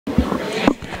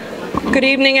Good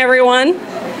evening, everyone.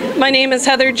 My name is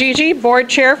Heather Gigi, Board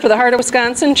Chair for the Heart of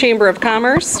Wisconsin Chamber of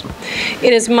Commerce.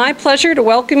 It is my pleasure to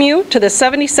welcome you to the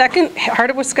 72nd Heart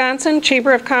of Wisconsin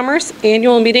Chamber of Commerce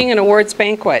Annual Meeting and Awards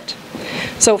Banquet.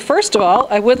 So first of all,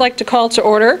 I would like to call to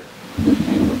order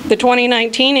the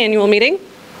 2019 annual meeting.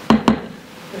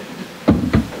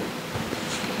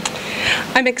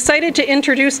 I'm excited to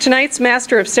introduce tonight's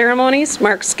Master of Ceremonies,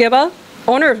 Mark Skiba,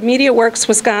 owner of MediaWorks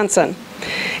Wisconsin.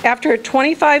 After a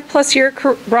 25-plus year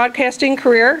broadcasting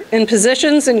career in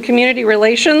positions in community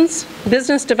relations,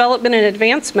 business development, and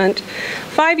advancement,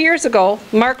 5 years ago,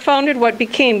 Mark founded what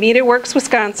became MediaWorks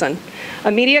Wisconsin,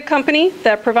 a media company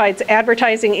that provides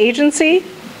advertising agency,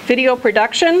 video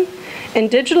production,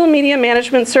 and digital media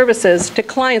management services to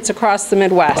clients across the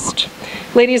Midwest.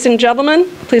 Ladies and gentlemen,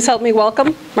 please help me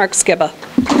welcome Mark Skiba.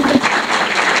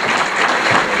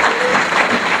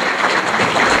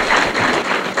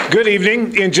 Good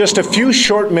evening. In just a few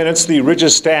short minutes, the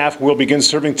Ridges staff will begin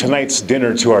serving tonight's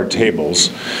dinner to our tables.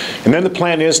 And then the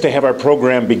plan is to have our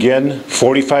program begin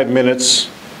 45 minutes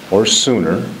or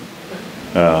sooner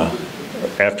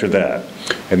after that.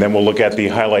 And then we'll look at the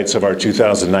highlights of our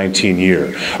 2019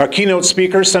 year. Our keynote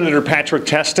speaker, Senator Patrick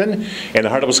Testin, and the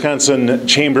Heart of Wisconsin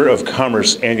Chamber of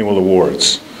Commerce Annual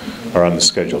Awards are on the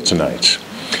schedule tonight.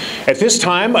 At this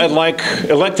time, I'd like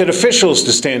elected officials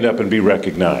to stand up and be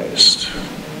recognized.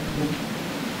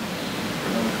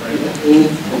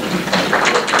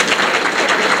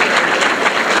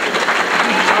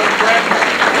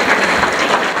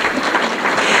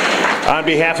 On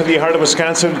behalf of the Heart of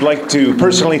Wisconsin, I'd like to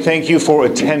personally thank you for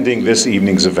attending this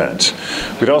evening's event.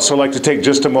 We'd also like to take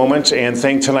just a moment and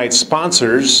thank tonight's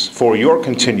sponsors for your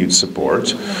continued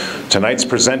support. Tonight's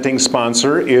presenting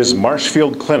sponsor is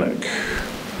Marshfield Clinic.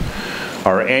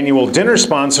 Our annual dinner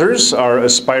sponsors are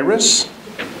Aspirus,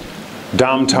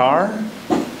 Domtar,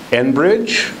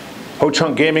 Enbridge,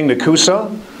 Ho-Chunk Gaming Nakusa,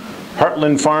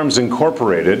 Heartland Farms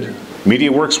Incorporated,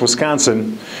 MediaWorks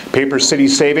Wisconsin, Paper City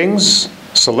Savings,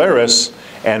 Solaris,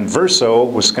 and Verso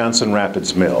Wisconsin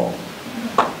Rapids Mill.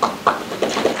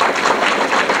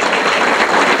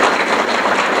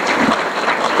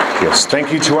 Yes,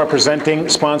 thank you to our presenting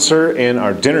sponsor and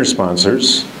our dinner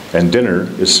sponsors, and dinner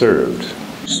is served.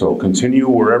 So continue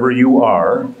wherever you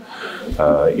are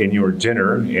in your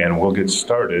dinner, and we'll get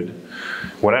started.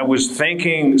 When I was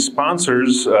thanking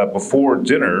sponsors before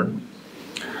dinner,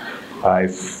 I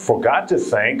forgot to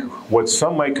thank what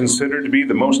some might consider to be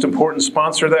the most important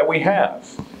sponsor that we have,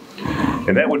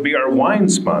 and that would be our wine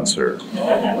sponsor.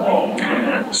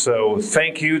 So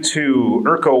thank you to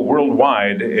Urco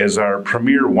Worldwide as our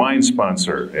premier wine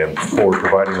sponsor and for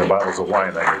providing the bottles of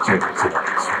wine on your table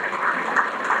tonight.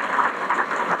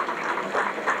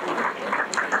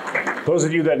 Those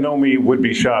of you that know me would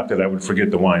be shocked that I would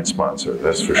forget the wine sponsor,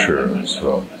 that's for sure.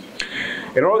 So,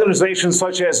 an organization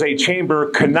such as a chamber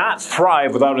cannot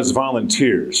thrive without its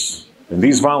volunteers. And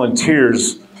these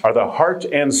volunteers are the heart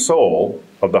and soul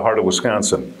of the Heart of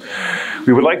Wisconsin.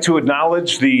 We would like to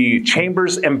acknowledge the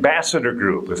Chamber's Ambassador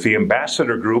Group. If the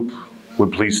Ambassador Group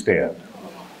would please stand.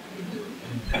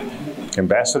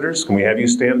 Ambassadors, can we have you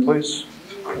stand, please?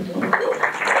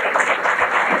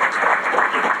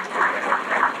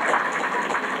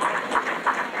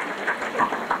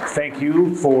 Thank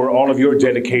you for all of your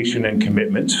dedication and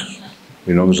commitment.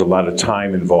 You know, there's a lot of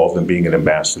time involved in being an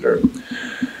ambassador.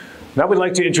 Now we'd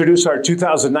like to introduce our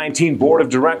 2019 Board of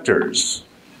Directors.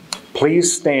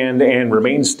 Please stand and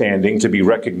remain standing to be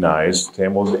recognized,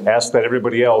 and we'll ask that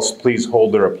everybody else please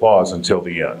hold their applause until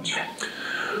the end.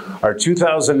 Our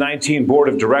 2019 Board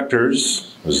of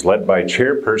Directors is led by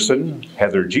Chairperson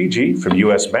Heather Gigi from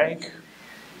U.S. Bank.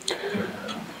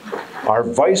 Our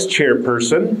Vice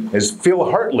Chairperson is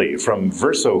Phil Hartley from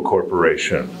Verso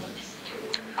Corporation.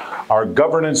 Our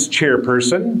Governance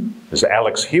Chairperson is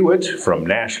Alex Hewitt from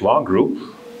Nash Law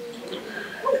Group.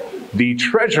 The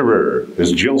Treasurer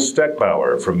is Jill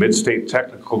Steckbauer from Midstate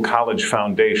Technical College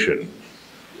Foundation.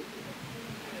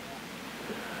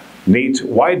 Nate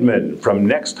Weidman from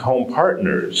Next Home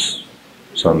Partners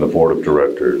is on the Board of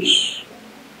Directors.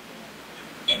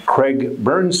 Craig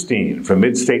Bernstein from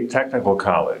Midstate Technical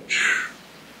College.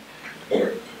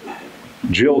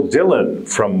 Jill Dillon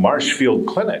from Marshfield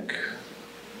Clinic.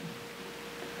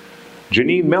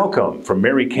 Janine Malcolm from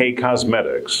Mary Kay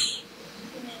Cosmetics.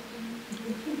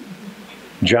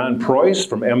 John Preuss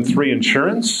from M3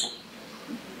 Insurance.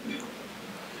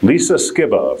 Lisa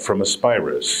Skiba from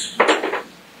Aspirus.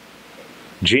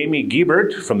 Jamie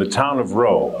Giebert from the town of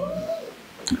Rowe.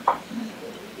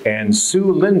 And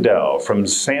Sue Lindau from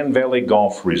Sand Valley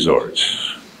Golf Resort.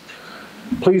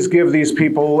 Please give these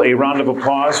people a round of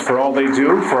applause for all they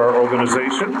do for our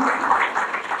organization.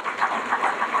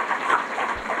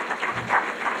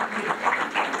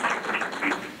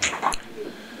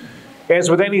 As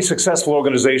with any successful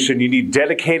organization, you need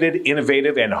dedicated,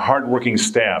 innovative, and hardworking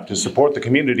staff to support the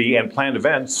community and plan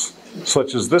events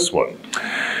such as this one.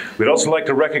 We'd also like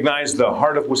to recognize the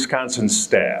Heart of Wisconsin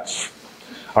staff.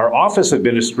 Our office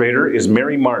administrator is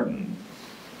Mary Martin.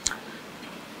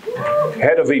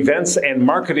 Head of Events and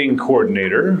Marketing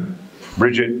Coordinator,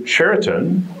 Bridget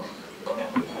Sheraton,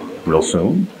 real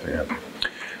soon. Yeah.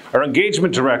 Our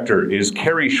Engagement Director is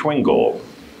Carrie Schwingle.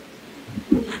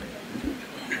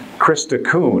 Krista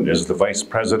Kuhn is the Vice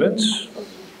President.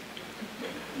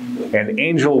 And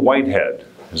Angel Whitehead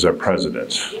is our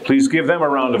President. Please give them a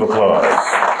round of applause.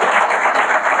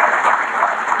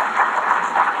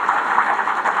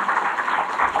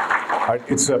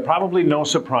 It's probably no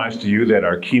surprise to you that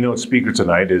our keynote speaker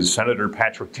tonight is Senator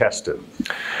Patrick Testin.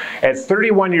 At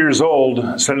 31 years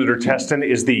old, Senator Testin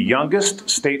is the youngest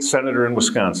state senator in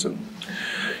Wisconsin.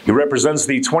 He represents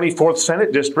the 24th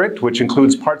Senate District, which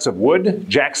includes parts of Wood,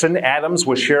 Jackson, Adams,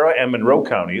 Waushara, and Monroe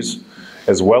counties,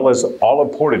 as well as all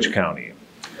of Portage County.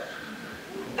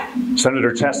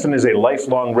 Senator Testin is a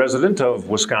lifelong resident of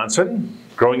Wisconsin,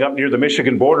 growing up near the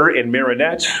Michigan border in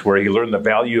Marinette, where he learned the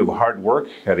value of hard work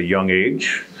at a young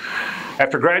age.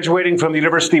 After graduating from the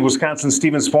University of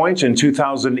Wisconsin-Stevens Point in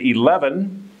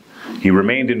 2011, he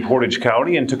remained in Portage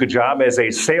County and took a job as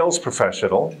a sales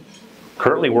professional,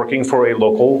 currently working for a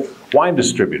local wine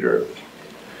distributor.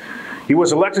 He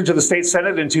was elected to the state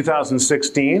Senate in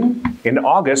 2016. In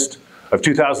August of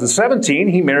 2017,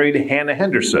 he married Hannah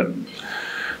Henderson.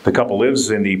 The couple lives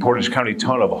in the Portage County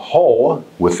town of Hull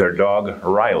with their dog,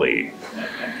 Riley.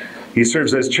 He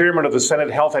serves as chairman of the Senate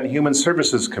Health and Human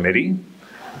Services Committee.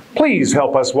 Please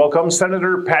help us welcome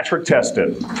Senator Patrick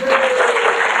Testin.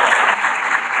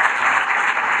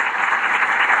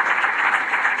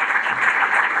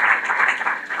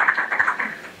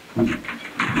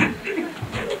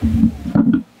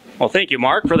 Well, thank you,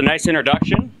 Mark, for the nice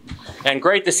introduction, and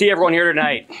great to see everyone here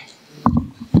tonight.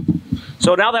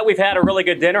 So now that we've had a really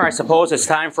good dinner, I suppose it's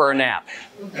time for a nap.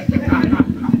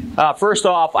 First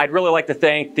off, I'd really like to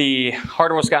thank the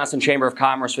Heart of Wisconsin Chamber of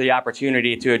Commerce for the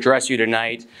opportunity to address you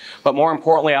tonight. But more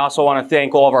importantly, I also want to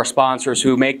thank all of our sponsors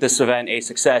who make this event a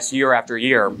success year after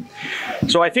year.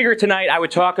 So I figured tonight I would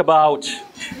talk about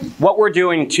what we're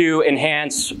doing to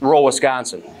enhance rural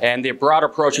Wisconsin and the broad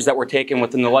approaches that we're taking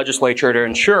within the legislature to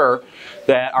ensure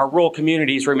that our rural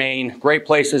communities remain great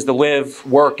places to live,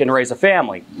 work, and raise a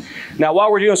family. Now,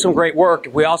 while we're doing some great work,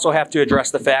 we also have to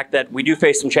address the fact that we do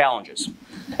face some challenges.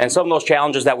 And some of those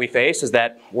challenges that we face is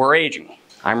that we're aging.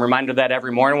 I'm reminded of that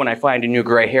every morning when I find a new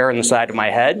gray hair in the side of my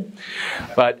head.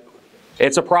 But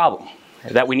it's a problem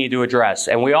that we need to address.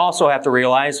 And we also have to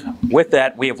realize with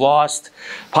that we have lost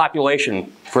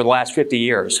population for the last 50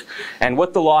 years. And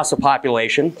with the loss of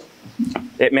population,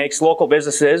 it makes local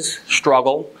businesses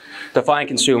struggle to find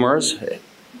consumers.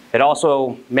 It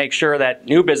also makes sure that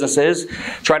new businesses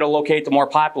try to locate the more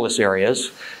populous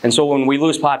areas. And so when we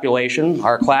lose population,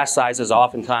 our class sizes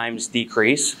oftentimes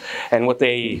decrease. And with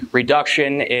a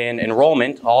reduction in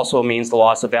enrollment also means the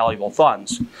loss of valuable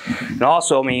funds. It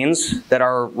also means that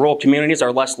our rural communities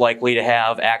are less likely to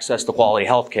have access to quality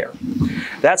health care.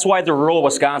 That's why the Rural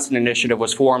Wisconsin Initiative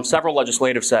was formed several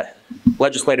legislative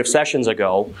sessions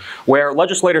ago, where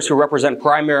legislators who represent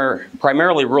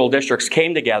primarily rural districts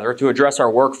came together to address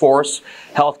our workforce,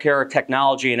 healthcare,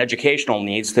 technology, and educational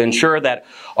needs to ensure that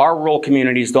our rural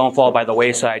communities don't fall by the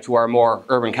wayside to our more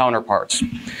urban counterparts.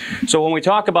 So when we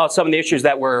talk about some of the issues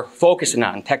that we're focusing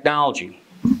on, technology,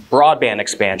 broadband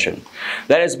expansion,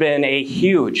 that has been a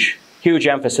huge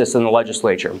emphasis in the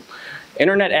legislature.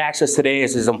 Internet access today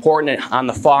is as important on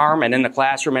the farm and in the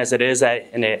classroom as it is at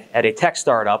a tech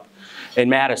startup in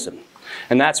Madison.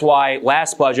 And that's why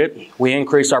last budget we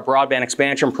increased our broadband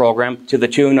expansion program to the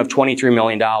tune of $23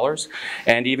 million.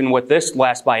 And even with this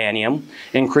last biennium,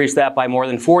 increased that by more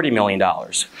than $40 million,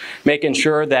 making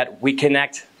sure that we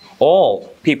connect all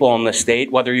people in the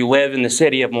state, whether you live in the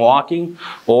city of Milwaukee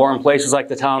or in places like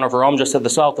the town of Rome just to the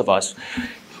south of us.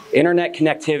 Internet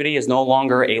connectivity is no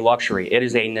longer a luxury. It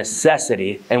is a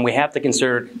necessity, and we have to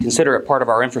consider it part of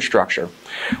our infrastructure.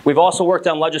 We've also worked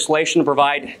on legislation to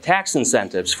provide tax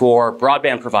incentives for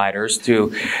broadband providers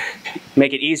to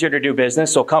make it easier to do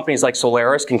business so companies like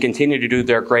Solaris can continue to do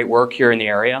their great work here in the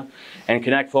area and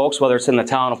connect folks, whether it's in the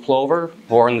town of Plover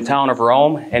or in the town of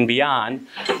Rome and beyond,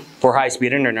 for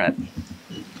high-speed internet.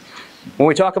 When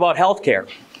we talk about healthcare,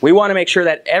 we want to make sure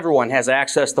that everyone has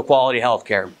access to quality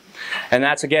healthcare. And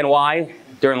that's again why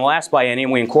during the last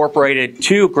biennium we incorporated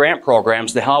 2 grant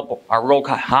programs to help our rural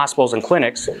hospitals and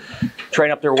clinics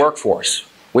train up their workforce.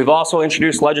 We've also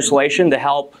introduced legislation to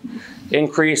help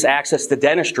increase access to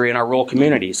dentistry in our rural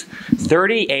communities.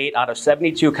 38 out of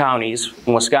 72 counties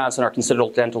in Wisconsin are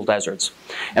considered dental deserts.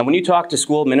 And when you talk to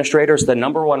school administrators, the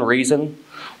 #1 reason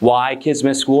why kids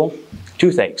miss school,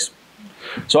 toothaches.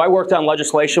 So I worked on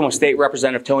legislation with State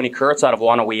Representative Tony Kurtz out of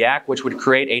Wanawiak, which would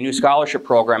create a new scholarship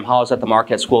program housed at the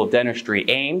Marquette School of Dentistry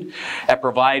aimed at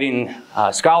providing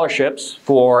scholarships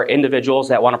for individuals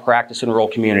that want to practice in rural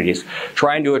communities,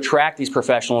 trying to attract these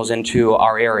professionals into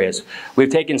our areas. We've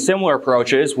taken similar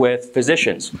approaches with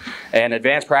physicians and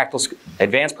advanced practice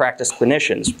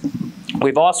clinicians.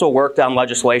 We've also worked on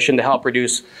legislation to help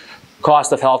reduce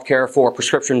cost of health care for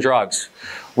prescription drugs.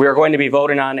 We are going to be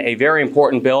voting on a very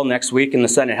important bill next week in the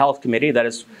Senate Health Committee that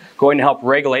is going to help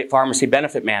regulate pharmacy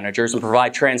benefit managers and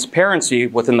provide transparency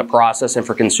within the process and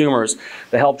for consumers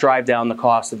to help drive down the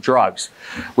cost of drugs.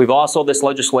 We've also, this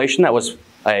legislation that was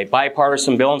a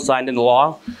bipartisan bill and signed into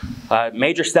law,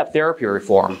 major step therapy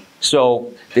reform.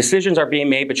 So decisions are being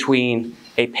made between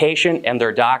a patient and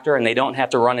their doctor, and they don't have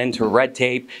to run into red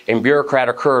tape and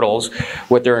bureaucratic hurdles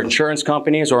with their insurance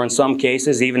companies, or in some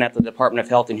cases, even at the Department of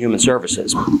Health and Human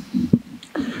Services.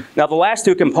 Now, the last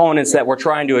two components that we're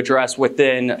trying to address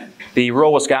within the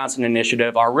Rural Wisconsin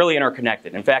Initiative are really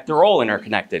interconnected. In fact, they're all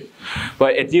interconnected,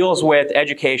 but it deals with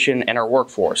education and our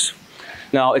workforce.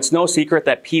 Now, it's no secret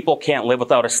that people can't live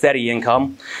without a steady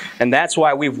income, and that's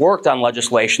why we've worked on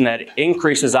legislation that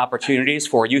increases opportunities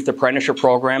for youth apprenticeship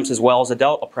programs as well as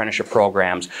adult apprenticeship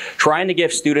programs, trying to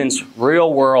give students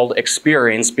real-world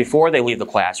experience before they leave the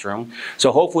classroom.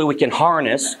 So hopefully we can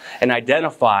harness and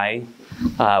identify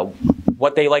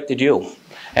what they like to do.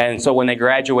 And so when they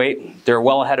graduate, they're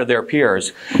well ahead of their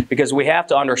peers, because we have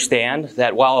to understand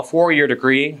that while a four-year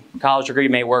degree, college degree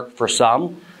may work for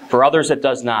some, for others it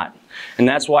does not. And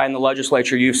that's why in the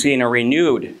legislature you've seen a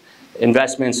renewed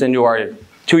investments into our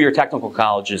two-year technical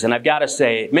colleges. And I've got to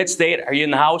say, Mid-State, are you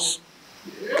in the house?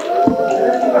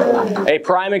 A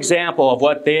prime example of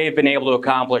what they've been able to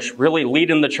accomplish, really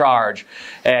leading the charge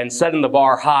and setting the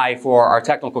bar high for our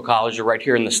technical colleges right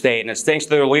here in the state. And it's thanks to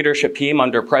their leadership team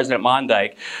under President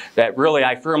Mondyke that really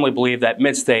I firmly believe that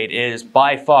Mid-State is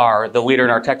by far the leader in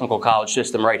our technical college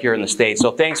system right here in the state.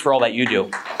 So thanks for all that you do.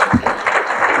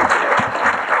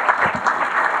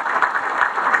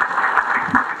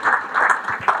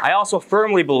 I also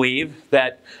firmly believe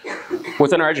that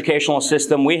within our educational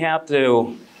system, we have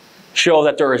to show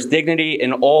that there is dignity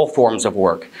in all forms of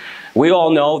work. We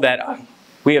all know that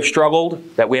we have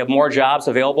struggled, that we have more jobs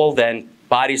available than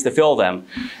bodies to fill them.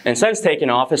 And since taking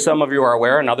office, some of you are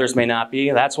aware and others may not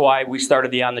be, that's why we started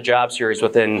the On the Job series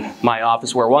within my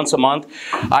office, where once a month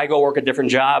I go work a different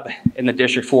job in the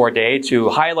district for a day to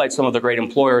highlight some of the great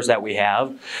employers that we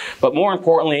have. But more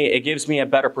importantly, it gives me a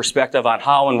better perspective on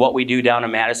how and what we do down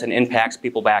in Madison impacts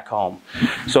people back home.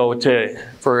 So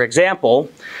for example,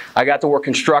 I got to work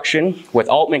construction with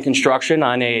Altman Construction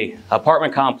on a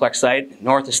apartment complex site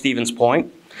north of Stevens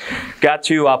Point. Got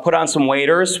to put on some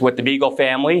waiters with the Beagle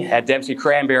family at Dempsey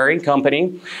Cranberry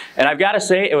Company. And I've got to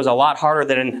say, it was a lot harder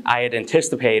than I had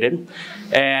anticipated.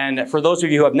 And for those of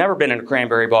you who have never been in a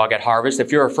cranberry bog at harvest,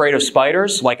 if you're afraid of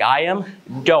spiders, like I am,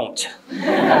 don't.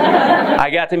 I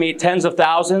got to meet tens of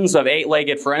thousands of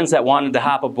eight-legged friends that wanted to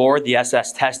hop aboard the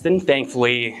SS Teston.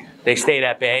 Thankfully, they stayed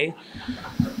at bay.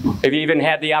 I've even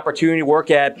had the opportunity to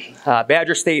work at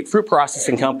Badger State Fruit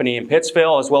Processing Company in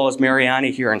Pittsville, as well as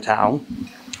Mariani here in town.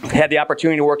 I've had the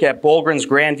opportunity to work at Bolgren's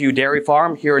Grandview Dairy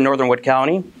Farm here in Northern Wood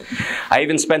County. I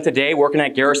even spent a day working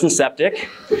at Garrison Septic,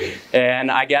 and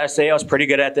I gotta say I was pretty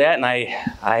good at that. And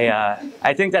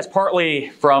I think that's partly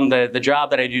from the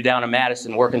job that I do down in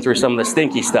Madison, working through some of the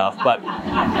stinky stuff. But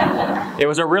it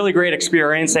was a really great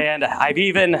experience, and I've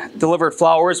even delivered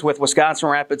flowers with Wisconsin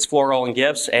Rapids Floral and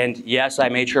Gifts. And yes, I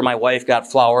made sure my wife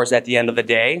got flowers at the end of the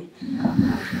day.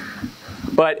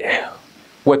 But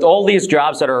with all these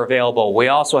jobs that are available, we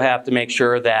also have to make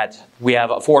sure that we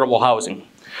have affordable housing.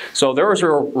 So there was a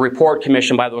report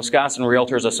commissioned by the Wisconsin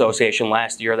Realtors Association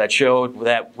last year that showed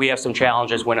that we have some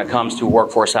challenges when it comes to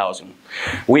workforce housing.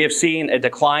 We have seen a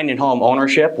decline in home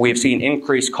ownership. We've seen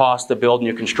increased costs to build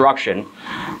new construction.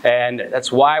 And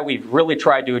that's why we've really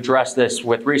tried to address this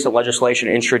with recent legislation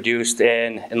introduced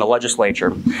in the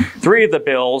legislature. Three of the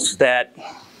bills that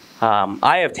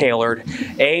I have tailored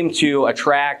aim to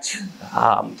attract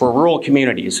for rural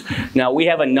communities. Now, we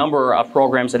have a number of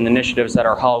programs and initiatives that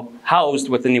are housed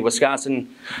within the Wisconsin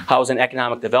Housing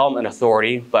Economic Development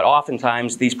Authority, but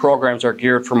oftentimes these programs are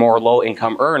geared for more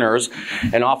low-income earners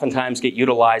and oftentimes get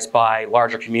utilized by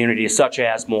larger communities such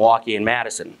as Milwaukee and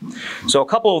Madison. So a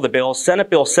couple of the bills. Senate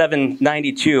Bill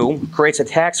 792 creates a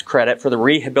tax credit for the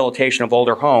rehabilitation of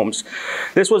older homes.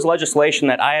 This was legislation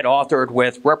that I had authored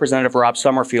with Representative Rob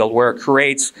Summerfield, where it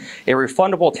creates a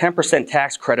refundable 10%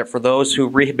 tax credit for those who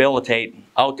rehabilitate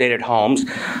outdated homes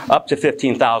up to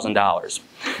 $15,000.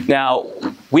 Now,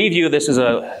 we view this as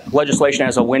a legislation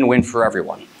as a win-win for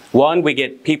everyone. One, we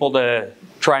get people to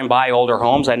try and buy older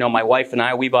homes. I know my wife and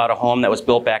I, we bought a home that was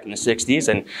built back in the 60s,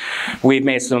 and we've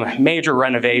made some major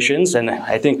renovations, and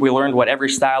I think we learned what every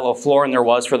style of flooring there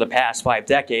was for the past 5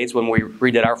 decades when we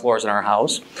redid our floors in our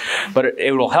house. But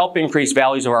it will help increase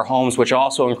values of our homes, which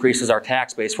also increases our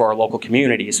tax base for our local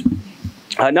communities.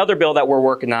 Another bill that we're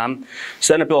working on,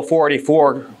 Senate Bill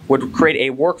 484, would create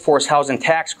a workforce housing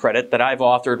tax credit that I've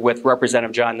authored with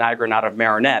Representative John Nygren out of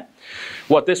Marinette.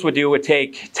 What this would do would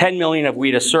take $10 million of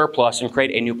WHEDA surplus and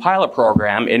create a new pilot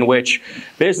program in which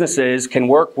businesses can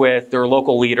work with their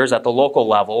local leaders at the local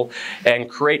level and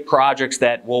create projects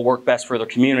that will work best for their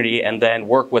community, and then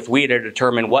work with WHEDA to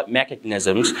determine what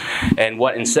mechanisms and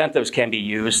what incentives can be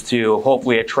used to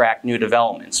hopefully attract new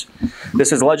developments.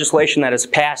 This is legislation that has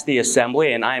passed the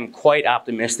Assembly, and I am quite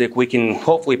optimistic we can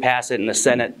hopefully pass it in the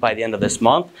Senate by the end of this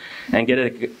month and get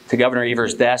it to Governor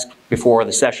Evers' desk before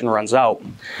the session runs out.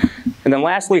 And then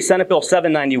lastly, Senate Bill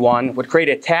 791 would create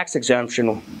a tax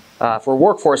exemption for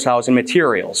workforce housing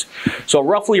materials. So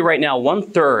roughly right now,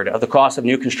 1/3 of the cost of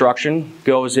new construction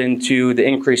goes into the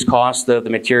increased cost of the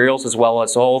materials, as well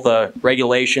as all the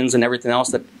regulations and everything else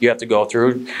that you have to go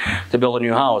through to build a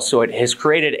new house. So it has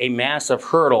created a massive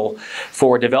hurdle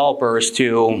for developers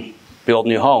to build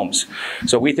new homes.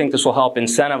 So we think this will help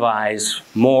incentivize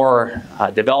more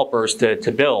developers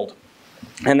to build.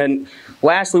 And then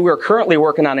lastly, we're currently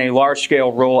working on a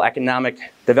large-scale rural economic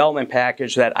development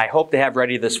package that I hope to have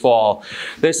ready this fall.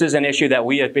 This is an issue that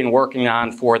we have been working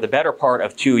on for the better part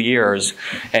of 2 years.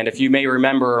 And if you may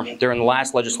remember, during the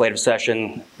last legislative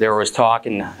session, there was talk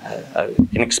and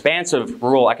an expansive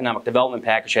rural economic development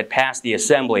package had passed the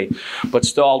Assembly, but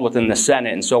stalled within the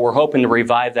Senate. And so we're hoping to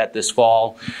revive that this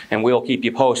fall, and we'll keep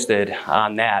you posted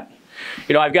on that.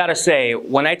 You know, I've got to say,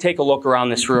 when I take a look around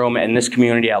this room and this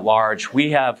community at large,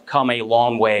 we have come a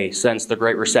long way since the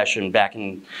Great Recession back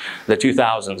in the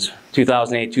 2000s,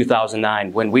 2008,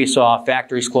 2009, when we saw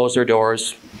factories close their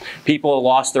doors, people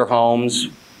lost their homes,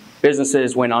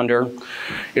 businesses went under.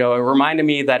 You know, it reminded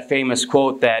me of that famous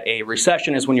quote that a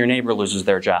recession is when your neighbor loses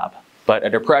their job, but a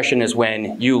depression is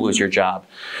when you lose your job.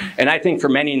 And I think for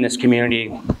many in this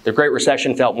community, the Great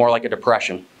Recession felt more like a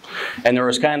depression. And there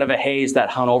was kind of a haze that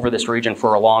hung over this region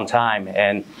for a long time.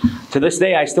 And to this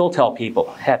day, I still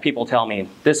have people tell me,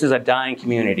 this is a dying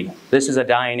community. This is a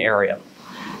dying area.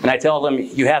 And I tell them,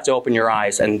 you have to open your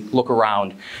eyes and look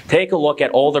around. Take a look at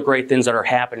all the great things that are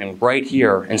happening right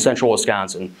here in central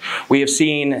Wisconsin. We have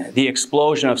seen the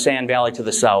explosion of Sand Valley to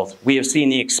the south. We have seen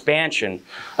the expansion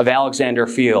of Alexander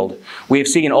Field. We have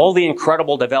seen all the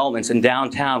incredible developments in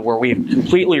downtown where we've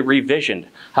completely revisioned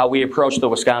how we approach the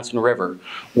Wisconsin River,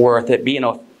 worth it being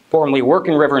a formerly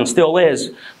working river and still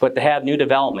is, but to have new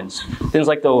developments. Things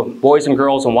like the Boys and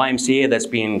Girls and YMCA that's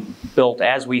being built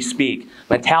as we speak,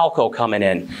 Metalco coming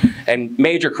in, and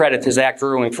major credit to Zach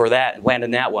Verwing for that,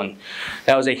 landing that one.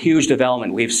 That was a huge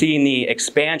development. We've seen the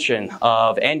expansion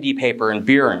of ND Paper and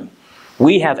Buren.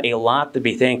 We have a lot to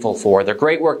be thankful for. The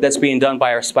great work that's being done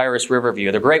by our Spirus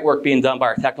Riverview, the great work being done by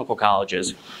our technical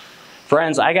colleges.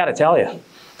 Friends, I gotta tell you,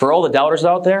 for all the doubters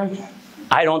out there,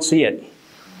 I don't see it.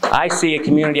 I see a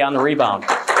community on the rebound.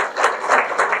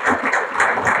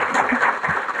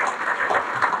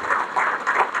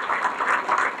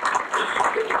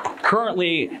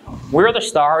 Currently, we're the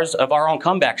stars of our own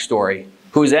comeback story,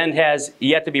 whose end has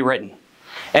yet to be written.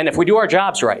 And if we do our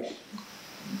jobs right,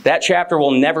 that chapter will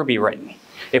never be written.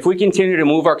 If we continue to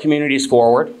move our communities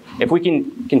forward, if we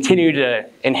can continue to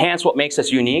enhance what makes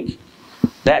us unique,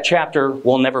 that chapter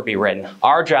will never be written.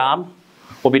 Our job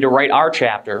will be to write our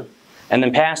chapter and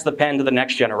then pass the pen to the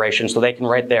next generation so they can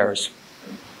write theirs.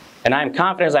 And I'm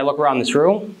confident as I look around this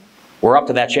room, we're up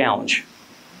to that challenge.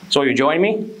 So will you join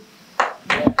me?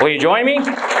 Will you join me?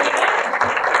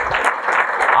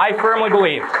 I firmly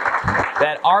believe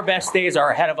that our best days are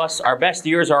ahead of us, our best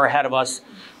years are ahead of us.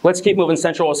 Let's keep moving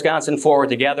central Wisconsin forward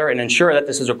together and ensure that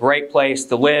this is a great place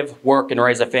to live, work, and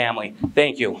raise a family.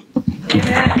 Thank you.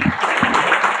 Amen.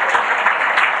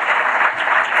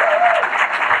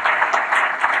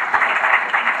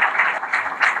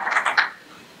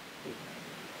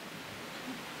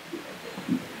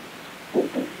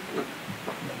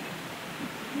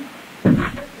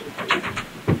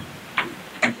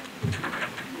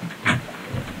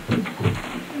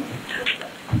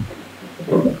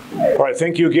 All right,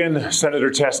 thank you again, Senator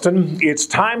Teston. It's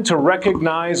time to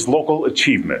recognize local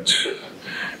achievement.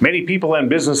 Many people and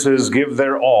businesses give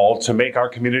their all to make our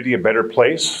community a better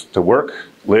place to work,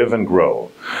 live, and grow.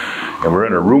 And we're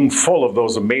in a room full of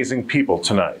those amazing people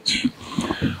tonight.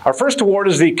 Our first award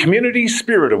is the Community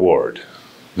Spirit Award.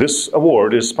 This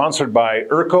award is sponsored by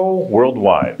ERCO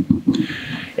Worldwide,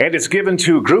 and it's given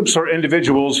to groups or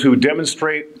individuals who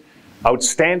demonstrate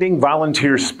outstanding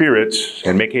volunteer spirit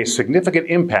and make a significant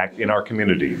impact in our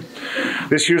community.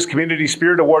 This year's Community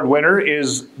Spirit Award winner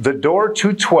is the Door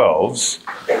 212's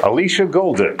Alicia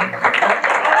Golden.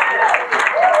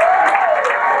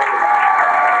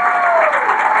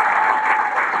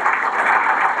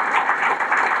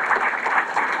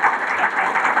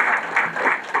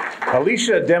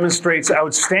 Alicia demonstrates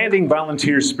outstanding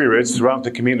volunteer spirits throughout the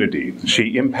community.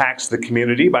 She impacts the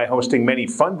community by hosting many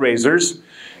fundraisers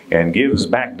and gives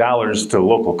back dollars to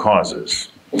local causes.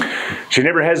 She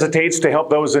never hesitates to help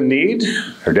those in need.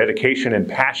 Her dedication and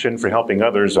passion for helping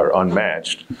others are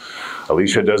unmatched.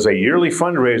 Alicia does a yearly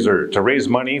fundraiser to raise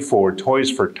money for Toys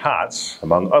for Tots,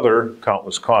 among other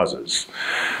countless causes.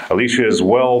 Alicia is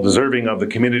well deserving of the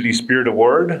Community Spirit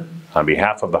Award. On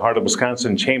behalf of the Heart of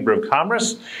Wisconsin Chamber of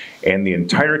Commerce and the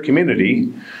entire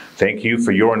community, thank you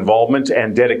for your involvement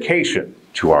and dedication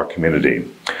to our community.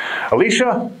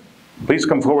 Alicia, please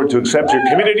come forward to accept your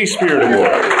Community Spirit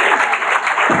Award.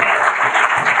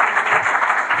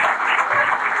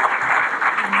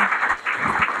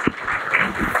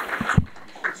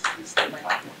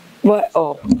 What?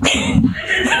 Oh.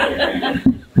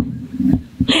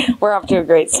 We're off to a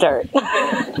great start.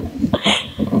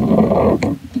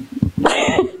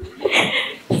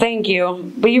 Thank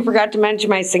you, but you forgot to mention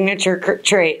my signature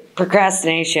trait,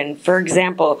 procrastination. For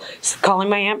example, calling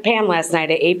my Aunt Pam last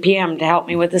night at 8 p.m. to help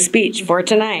me with a speech for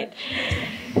tonight.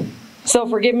 So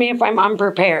forgive me if I'm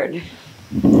unprepared.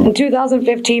 In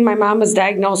 2015, my mom was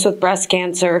diagnosed with breast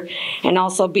cancer and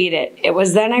also beat it. It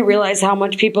was then I realized how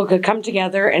much people could come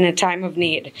together in a time of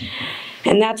need.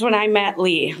 And that's when I met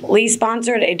Lee. Lee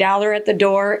sponsored a $1 at the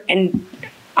door and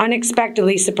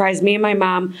unexpectedly surprised me and my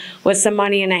mom with some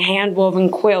money and a hand-woven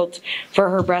quilt for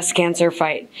her breast cancer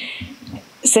fight.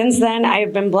 Since then, I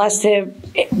have been blessed to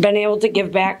have been able to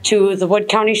give back to the Wood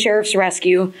County Sheriff's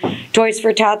Rescue, Toys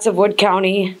for Tots of Wood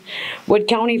County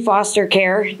Foster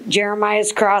Care,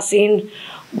 Jeremiah's Crossing,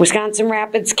 Wisconsin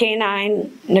Rapids K-9,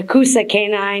 Nakusa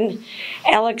K-9,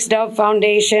 Alex Dove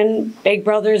Foundation, Big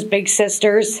Brothers Big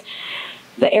Sisters,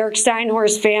 the Eric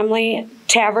Steinhorst Family,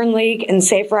 Tavern League and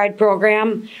Safe Ride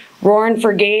Program, Roaring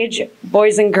for Gage,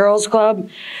 Boys and Girls Club,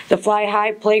 the Fly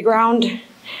High Playground,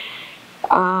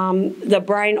 the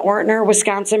Brian Ortner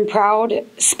Wisconsin Proud,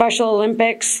 Special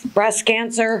Olympics, Breast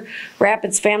Cancer,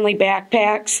 Rapids Family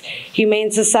Backpacks,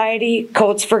 Humane Society,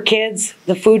 Coats for Kids,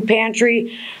 the Food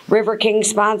Pantry, River King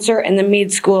Sponsor, and the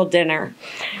Mead School Dinner.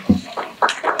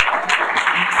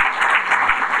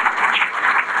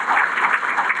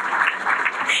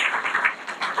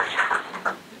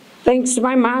 Thanks to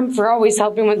my mom for always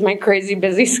helping with my crazy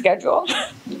busy schedule.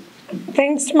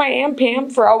 Thanks to my Aunt Pam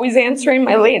for always answering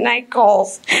my late night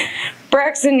calls.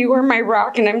 Braxton, you are my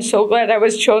rock, and I'm so glad I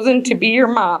was chosen to be your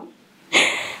mom.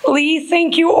 Lee,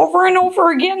 thank you over and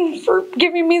over again for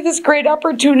giving me this great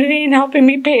opportunity and helping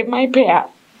me pave my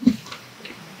path.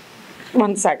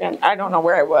 1 second, I don't know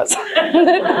where I was.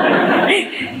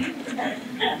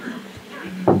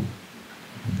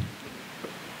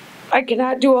 I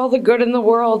cannot do all the good in the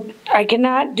world. I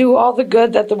cannot do all the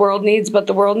good that the world needs, but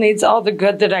the world needs all the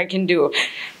good that I can do.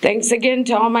 Thanks again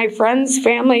to all my friends,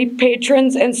 family,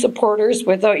 patrons, and supporters.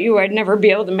 Without you, I'd never be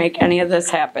able to make any of this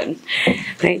happen.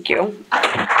 Thank you.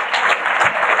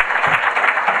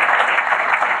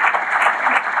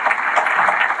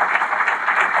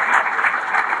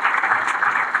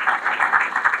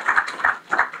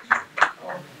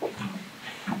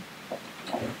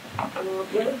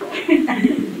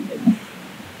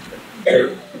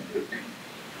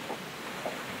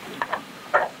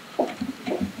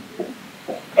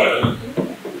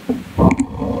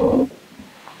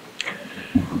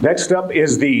 Next up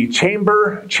is the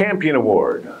Chamber Champion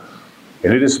Award,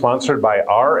 and it is sponsored by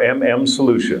RMM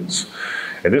Solutions.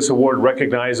 And this award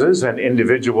recognizes an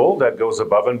individual that goes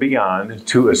above and beyond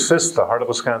to assist the Heart of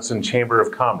Wisconsin Chamber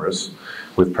of Commerce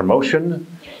with promotion,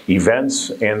 events,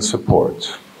 and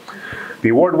support. The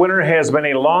award winner has been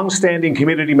a long-standing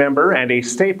community member and a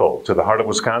staple to the Heart of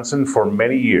Wisconsin for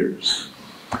many years.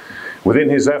 Within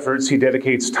his efforts, he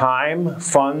dedicates time,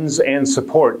 funds, and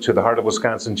support to the Heart of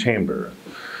Wisconsin Chamber.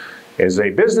 As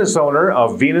a business owner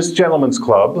of Venus Gentlemen's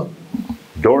Club,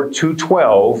 Door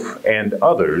 212, and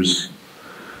others,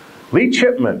 Lee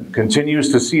Chipman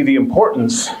continues to see the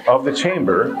importance of the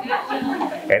chamber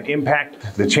and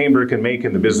impact the chamber can make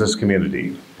in the business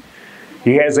community.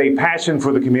 He has a passion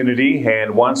for the community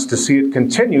and wants to see it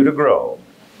continue to grow.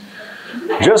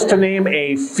 Just to name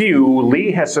a few,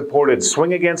 Lee has supported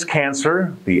Swing Against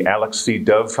Cancer, the Alex C.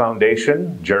 Dove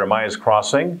Foundation, Jeremiah's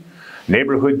Crossing,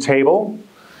 Neighborhood Table,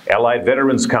 Allied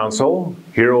Veterans Council,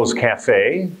 Heroes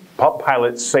Cafe, Pup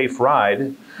Pilot Safe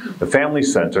Ride, the Family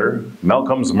Center,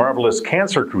 Malcolm's Marvelous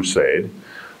Cancer Crusade,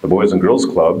 the Boys and Girls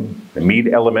Club, the Meade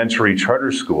Elementary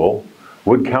Charter School,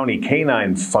 Wood County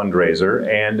Canine Fundraiser,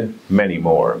 and many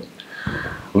more.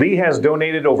 Lee has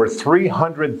donated over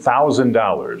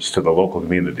 $300,000 to the local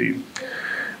community.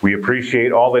 We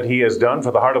appreciate all that he has done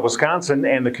for the heart of Wisconsin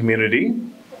and the community.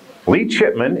 Lee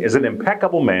Chipman is an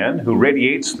impeccable man who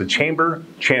radiates the Chamber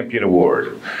Champion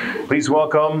Award. Please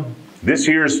welcome this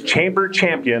year's Chamber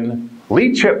Champion,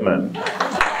 Lee Chipman.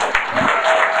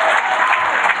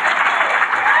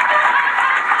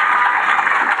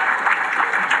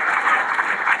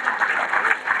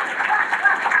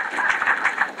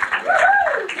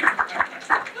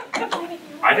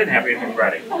 I didn't have anything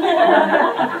ready.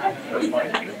 That's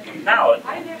fine. Now,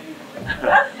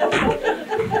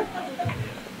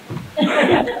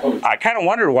 I kind of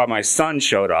wondered why my son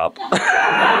showed up.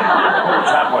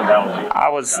 I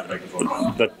was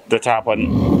the top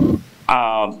one.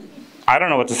 I don't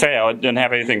know what to say. I didn't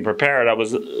have anything prepared. I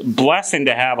was blessing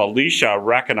to have Alicia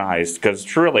recognized because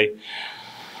truly,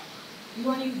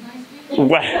 when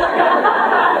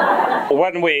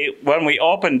we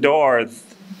opened doors,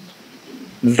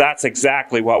 that's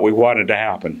exactly what we wanted to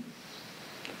happen.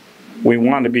 We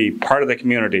wanted to be part of the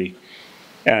community.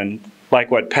 And like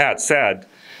what Pat said,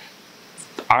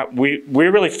 we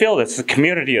really feel that the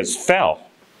community has fell.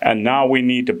 And now we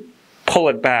need to pull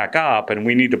it back up and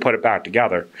we need to put it back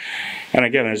together. And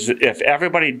again, if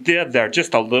everybody did there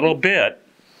just a little bit,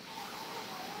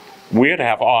 we'd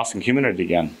have awesome community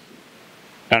again.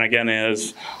 And again,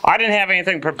 I didn't have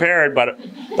anything prepared, but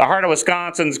the Heart of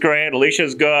Wisconsin's great,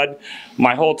 Alicia's good.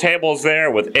 My whole table's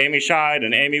there with Amy Scheid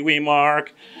and Amy Weemark,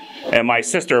 and my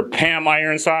sister Pam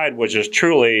Ironside, which is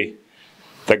truly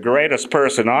the greatest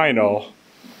person I know.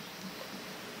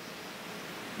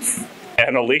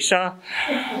 And Alicia,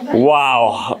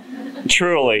 wow,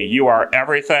 truly, you are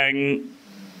everything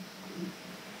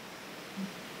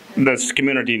this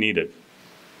community needed.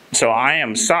 So I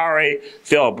am sorry,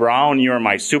 Phil Brown, you're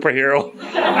my superhero.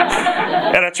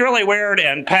 And it's really weird.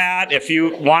 And Pat, if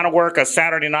you want to work a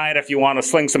Saturday night, if you want to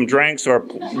sling some drinks or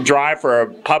drive for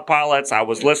Pup Pilots, I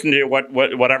was listening to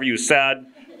whatever you said.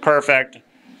 Perfect.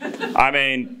 I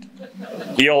mean,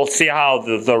 you'll see how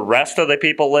the rest of the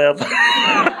people live.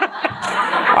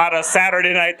 On a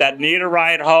Saturday night that need a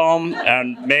ride home,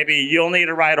 and maybe you'll need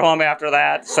a ride home after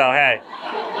that. So hey,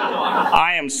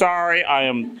 I am sorry. I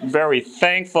am very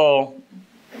thankful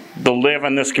to live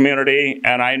in this community,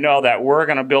 and I know that we're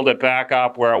going to build it back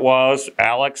up where it was.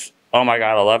 Alex, oh my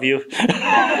God, I love you.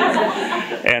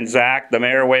 And Zach, the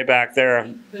mayor way back there,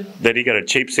 did he get a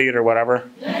cheap seat or whatever?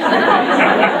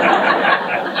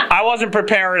 I wasn't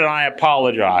prepared and I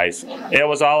apologize. It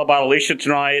was all about Alicia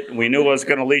tonight. We knew it was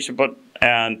going to Alicia put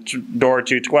and door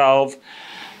 212.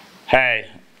 Hey,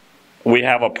 we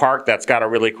have a park that's got a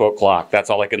really cool clock. That's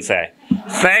all I can say.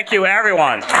 Thank you,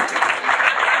 everyone.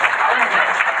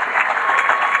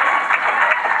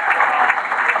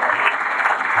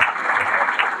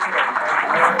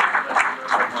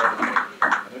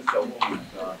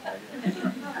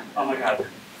 Oh my God.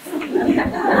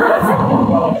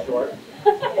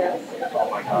 Oh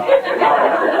my God.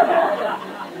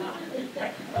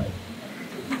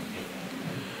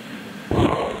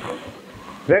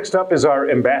 Next up is our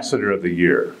Ambassador of the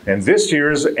Year. And this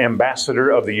year's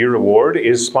Ambassador of the Year award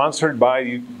is sponsored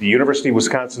by the University of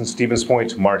Wisconsin-Stevens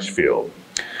Point Marshfield.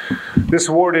 This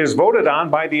award is voted on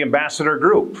by the Ambassador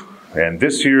Group. And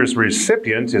this year's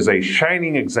recipient is a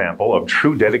shining example of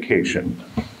true dedication.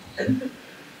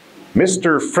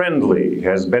 Mr. Friendly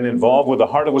has been involved with the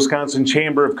Heart of Wisconsin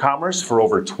Chamber of Commerce for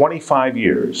over 25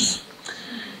 years.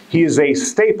 He is a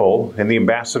staple in the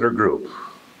Ambassador Group.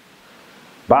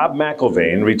 Bob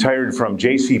McIlvain retired from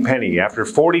JCPenney after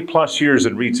 40-plus years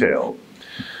in retail.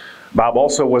 Bob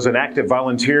also was an active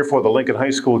volunteer for the Lincoln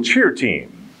High School cheer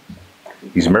team.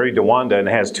 He's married to Wanda and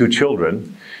has 2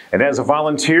 children. And as a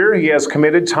volunteer, he has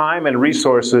committed time and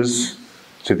resources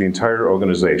to the entire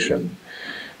organization.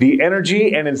 The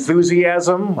energy and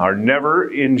enthusiasm are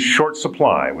never in short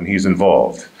supply when he's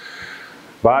involved.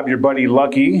 Bob, your buddy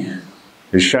Lucky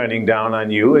is shining down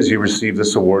on you as you receive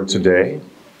this award today.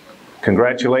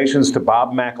 Congratulations to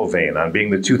Bob McIlvain on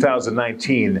being the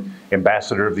 2019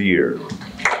 Ambassador of the Year.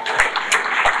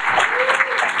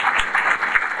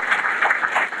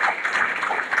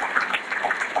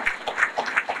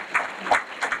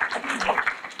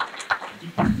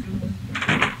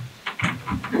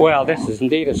 Well, this is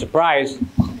indeed a surprise.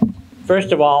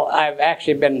 First of all, I've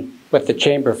actually been with the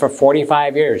Chamber for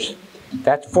 45 years.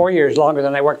 That's 4 years longer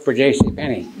than I worked for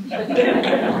JCPenney.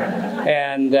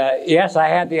 And yes, I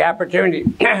had the opportunity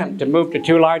to move to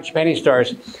 2 large penny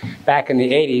stores back in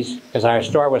the 80s because our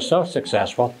store was so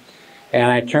successful.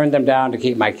 And I turned them down to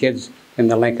keep my kids in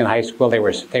the Lincoln High School. They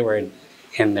were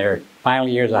in their final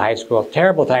years of high school.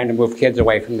 Terrible time to move kids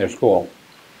away from their school.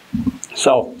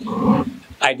 So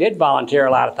I did volunteer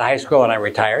a lot at the high school and I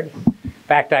retired. In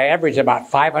fact, I averaged about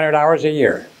 500 hours a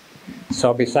year.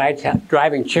 So besides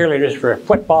driving cheerleaders for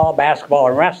football, basketball,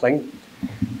 and wrestling,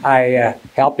 I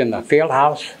helped in the field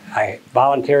house. I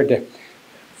volunteered to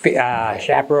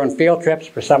chaperone field trips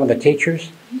for some of the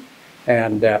teachers.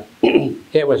 And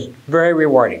it was very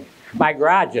rewarding. My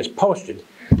garage is posted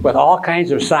with all kinds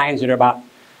of signs that are about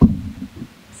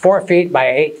 4 feet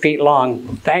by 8 feet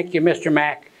long. Thank you, Mr.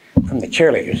 Mack, from the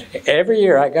cheerleaders. Every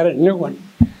year I got a new one.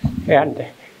 And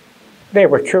they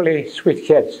were truly sweet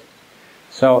kids.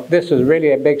 So this is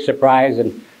really a big surprise,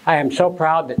 and I am so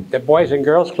proud that the Boys and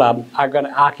Girls Club are going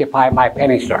to occupy my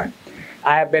penny store.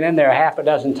 I have been in there half a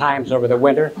dozen times over the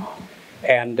winter,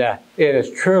 and it has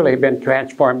truly been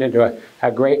transformed into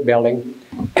a great building.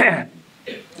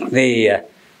 The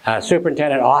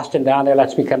Superintendent Austin down there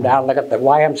lets me come down and look at the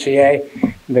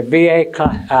YMCA, the VA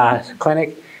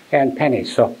clinic, and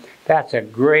pennies. So that's a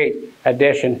great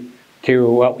addition to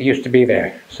what used to be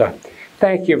there. So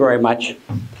thank you very much.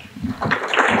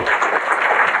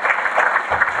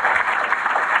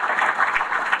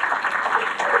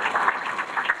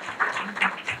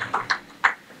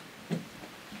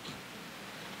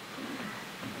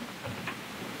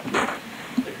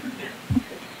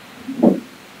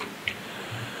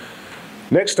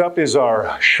 Next up is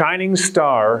our Shining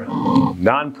Star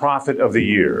Nonprofit of the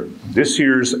Year. This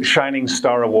year's Shining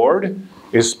Star Award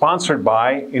is sponsored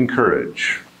by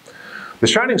Encourage. The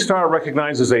Shining Star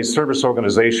recognizes a service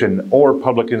organization or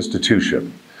public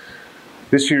institution.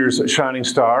 This year's Shining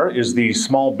Star is the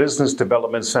Small Business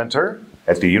Development Center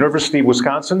at the University of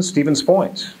Wisconsin-Stevens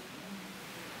Point.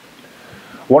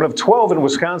 One of 12 in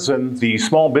Wisconsin, the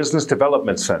Small Business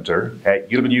Development Center at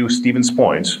UW-Stevens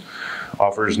Point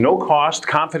offers no-cost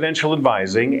confidential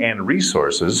advising and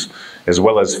resources, as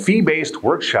well as fee-based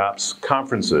workshops,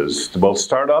 conferences to both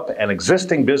startup and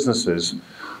existing businesses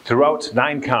throughout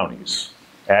 9 counties: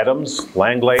 Adams,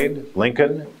 Langlade,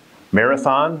 Lincoln,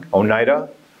 Marathon, Oneida,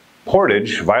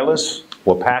 Portage, Vilas,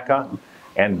 Wapaka,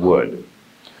 and Wood.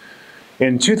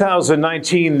 In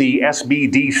 2019, the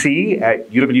SBDC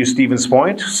at UW-Stevens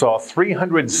Point saw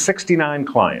 369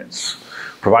 clients,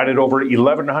 provided over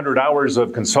 1,100 hours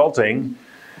of consulting,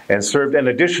 and served an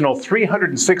additional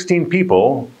 316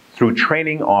 people through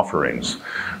training offerings.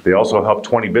 They also helped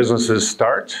 20 businesses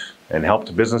start and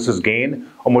helped businesses gain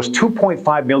almost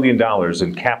 $2.5 million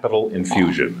in capital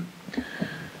infusion.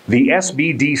 The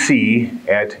SBDC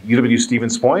at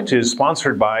UW-Stevens Point is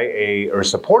sponsored by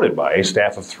supported by a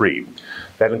staff of 3.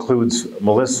 That includes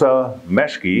Melissa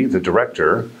Meschke, the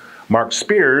director, Mark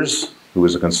Spears, who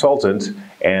is a consultant,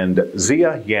 and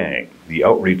Zia Yang, the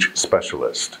outreach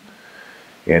specialist.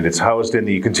 And it's housed in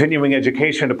the Continuing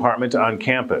Education Department on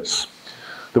campus.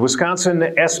 The Wisconsin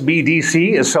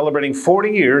SBDC is celebrating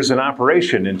 40 years in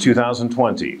operation in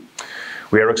 2020.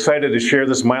 We are excited to share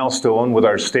this milestone with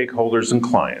our stakeholders and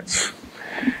clients.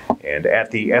 And at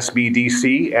the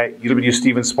SBDC at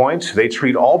UW-Stevens Point, they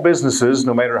treat all businesses,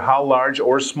 no matter how large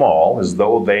or small, as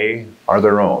though they are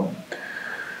their own.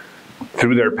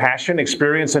 Through their passion,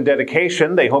 experience, and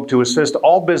dedication, they hope to assist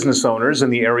all business owners in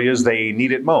the areas they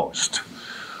need it most.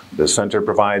 The center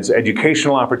provides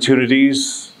educational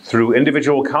opportunities through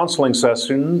individual counseling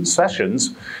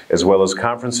sessions, as well as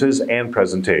conferences and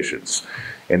presentations.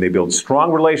 And they build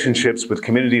strong relationships with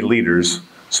community leaders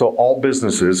so all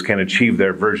businesses can achieve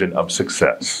their version of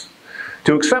success.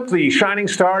 To accept the Shining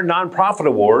Star Nonprofit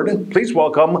Award, please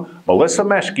welcome Melissa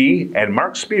Meschke and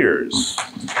Mark Spears.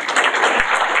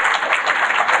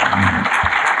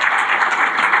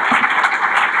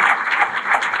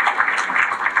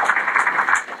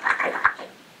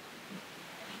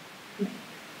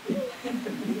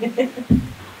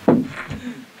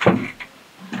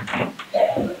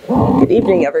 Good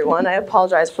evening, everyone. I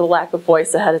apologize for the lack of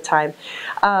voice ahead of time.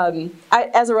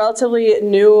 As a relatively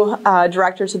new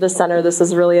director to the center, this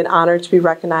is really an honor to be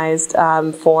recognized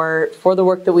for the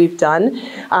work that we've done.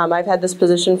 I've had this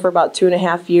position for about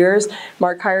 2.5 years.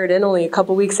 Mark hired in only a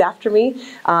couple weeks after me,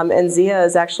 and Zia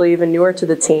is actually even newer to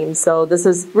the team. So this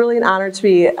is really an honor to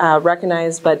be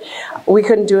recognized, but we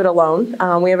couldn't do it alone.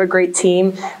 We have a great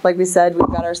team. Like we said, we've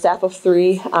got our staff of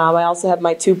 3. I also have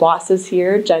my 2 bosses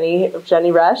here, Jenny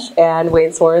Resch and and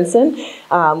Wayne Sorensen.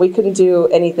 We couldn't do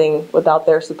anything without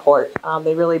their support.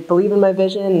 They really believe in my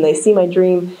vision, and they see my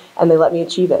dream, and they let me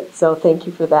achieve it. So thank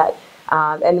you for that.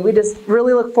 And we just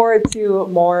really look forward to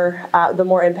the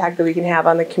more impact that we can have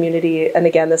on the community. And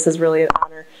again, this is really an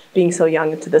honor being so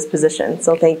young into this position.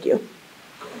 So thank you.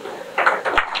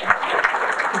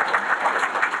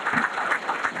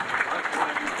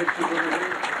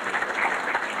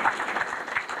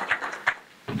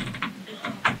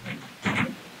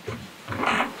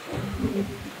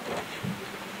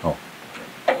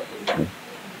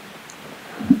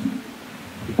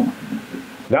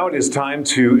 Now it is time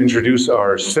to introduce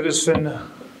our Citizen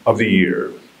of the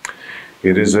Year.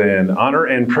 It is an honor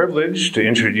and privilege to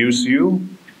introduce you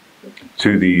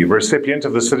to the recipient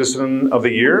of the Citizen of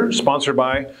the Year, sponsored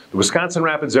by the Wisconsin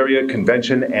Rapids Area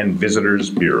Convention and Visitors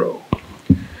Bureau.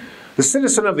 The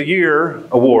Citizen of the Year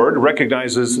award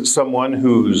recognizes someone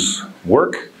whose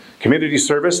work, community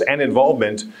service, and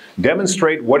involvement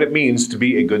demonstrate what it means to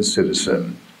be a good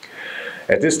citizen.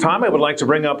 At this time, I would like to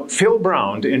bring up Phil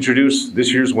Brown to introduce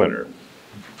this year's winner.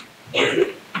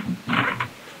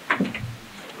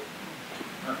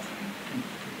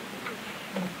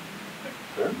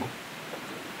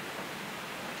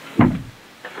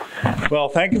 Well,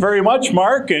 thank you very much,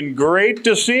 Mark, and great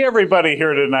to see everybody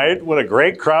here tonight. What a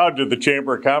great crowd to the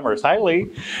Chamber of Commerce. Hi, Lee.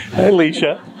 Hi,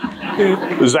 Alicia.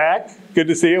 Zach, good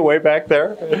to see you way back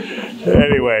there.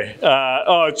 Anyway,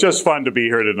 it's just fun to be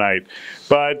here tonight.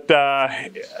 But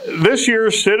this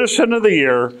year's Citizen of the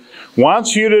Year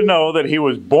wants you to know that he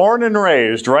was born and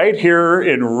raised right here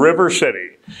in River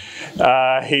City.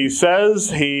 He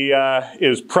says he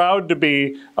is proud to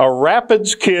be a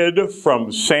Rapids kid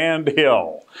from Sand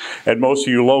Hill. And most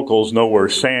of you locals know where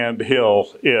Sand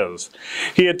Hill is.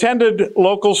 He attended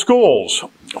local schools,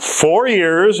 4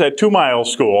 years at 2 Mile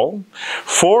School,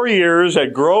 4 years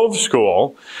at Grove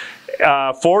School,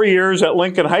 4 years at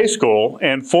Lincoln High School,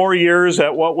 and 4 years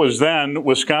at what was then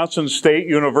Wisconsin State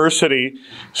University,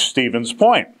 Stevens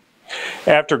Point.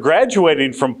 After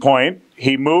graduating from Point,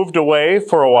 he moved away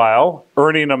for a while,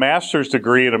 earning a master's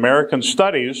degree in American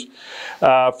Studies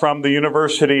from the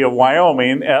University of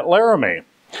Wyoming at Laramie.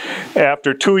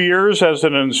 After 2 years as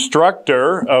an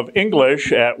instructor of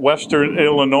English at Western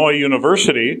Illinois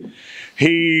University,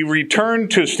 he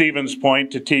returned to Stevens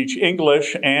Point to teach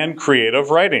English and creative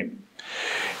writing.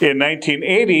 In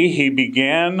 1980, he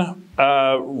began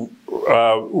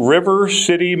River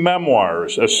City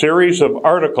Memoirs, a series of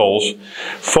articles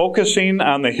focusing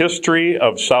on the history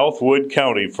of Southwood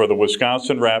County for the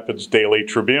Wisconsin Rapids Daily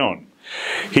Tribune.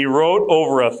 He wrote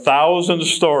over 1,000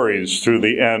 stories through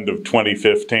the end of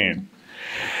 2015.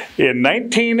 In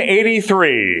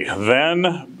 1983,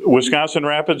 then Wisconsin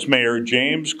Rapids Mayor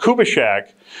James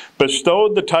Kubishak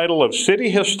bestowed the title of City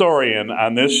Historian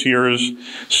on this year's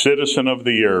Citizen of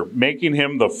the Year, making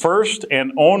him the first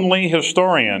and only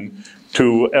historian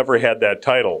to ever had that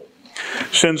title.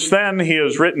 Since then, he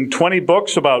has written 20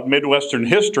 books about Midwestern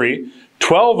history,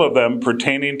 12 of them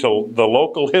pertaining to the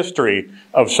local history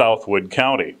of Southwood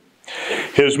County.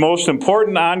 His most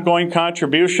important ongoing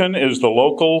contribution is the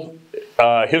local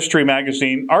history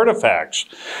magazine Artifacts.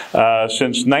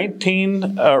 Since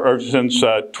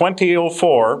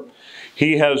 2004,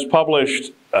 he has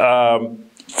published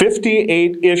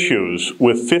 58 issues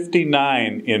with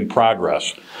 59 in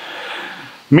progress.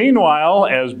 Meanwhile,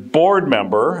 as board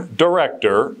member,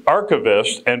 director,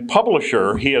 archivist, and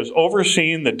publisher, he has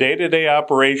overseen the day-to-day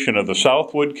operation of the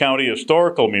Southwood County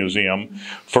Historical Museum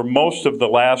for most of the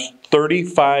last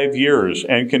 35 years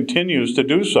and continues to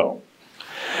do so.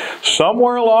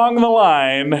 Somewhere along the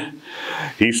line,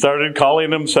 he started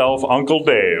calling himself Uncle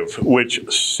Dave,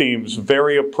 which seems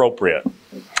very appropriate.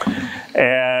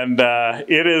 And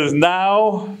it is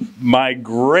now my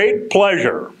great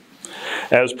pleasure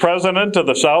as president of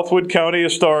the Southwood County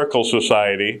Historical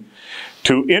Society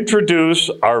to introduce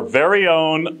our very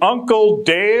own Uncle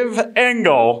Dave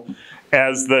Engel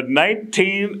as the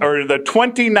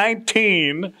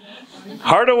 2019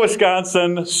 Heart of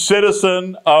Wisconsin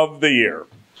Citizen of the Year.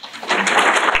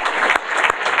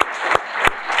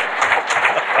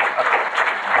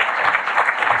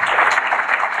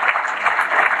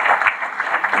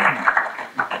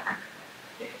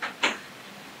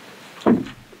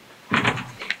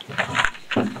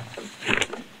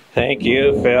 Thank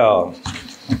you, Phil.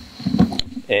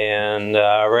 And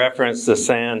reference to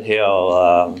Sand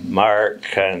Hill,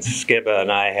 Mark and Skibba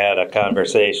and I had a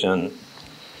conversation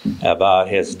about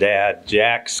his dad,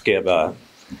 Jack Skibba,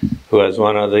 who was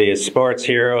one of the sports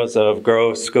heroes of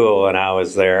Grove School when I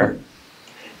was there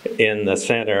in the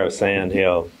center of Sand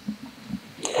Hill.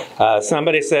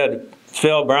 Somebody said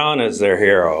Phil Brown is their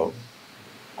hero.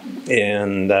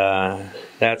 And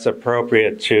that's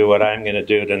appropriate to what I'm going to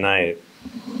do tonight.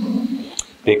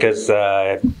 Because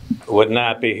I would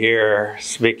not be here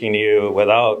speaking to you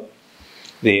without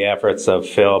the efforts of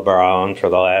Phil Brown for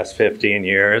the last 15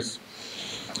 years,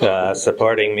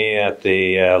 supporting me at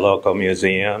the local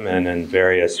museum and in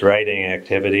various writing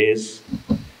activities,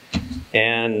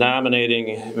 and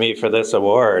nominating me for this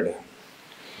award.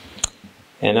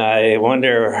 And I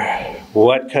wonder,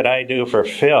 what could I do for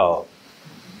Phil?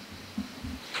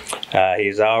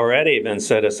 He's already been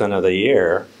Citizen of the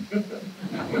Year,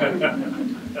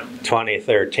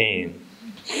 2013.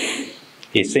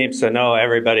 He seems to know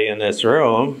everybody in this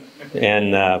room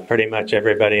and pretty much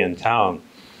everybody in town.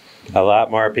 A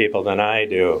lot more people than I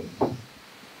do.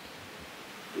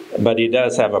 But he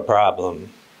does have a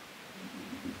problem.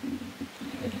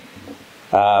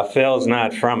 Phil's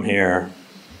not from here.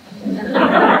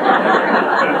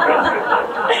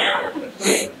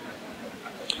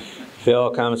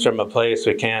 Phil comes from a place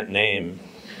we can't name.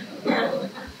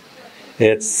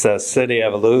 It's a city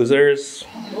of losers,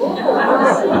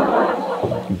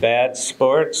 bad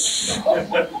sports,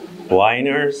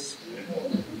 whiners,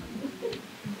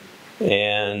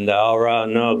 and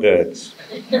all-around no-goods.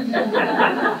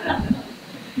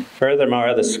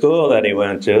 Furthermore, the school that he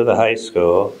went to, the high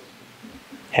school,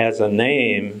 has a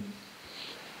name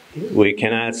we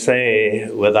cannot say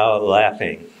without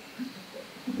laughing.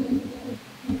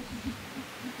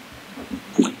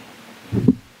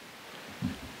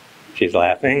 She's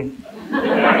laughing.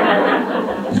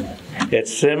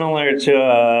 It's similar to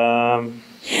a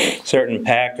certain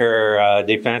Packer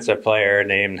defensive player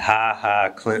named Ha Ha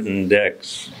Clinton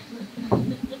Dix.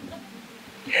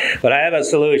 But I have a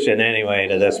solution anyway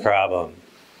to this problem.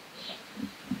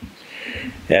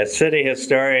 As city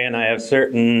historian, I have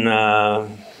certain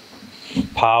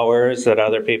powers that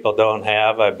other people don't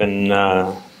have. I've been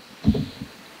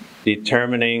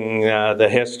determining the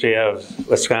history of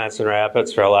Wisconsin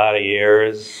Rapids for a lot of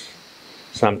years.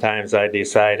 Sometimes I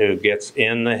decide who gets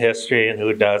in the history and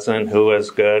who doesn't, who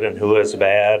is good and who is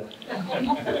bad.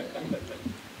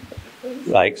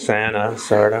 Like Santa,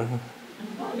 sort of.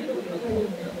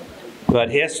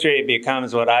 But history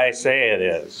becomes what I say it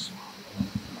is.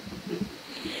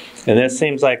 And this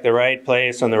seems like the right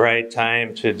place and the right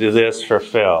time to do this for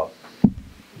Phil.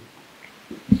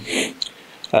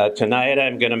 Tonight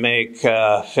I'm going to make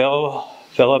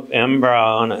Philip M.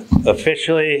 Brown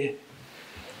officially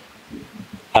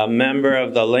a member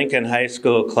of the Lincoln High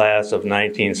School class of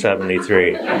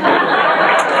 1973.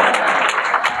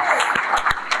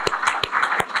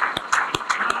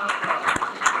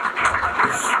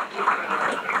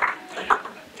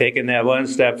 Taking that one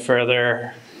step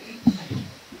further,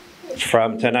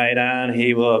 from tonight on,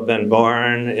 he will have been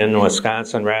born in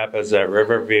Wisconsin Rapids at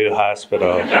Riverview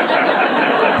Hospital,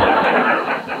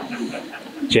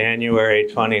 January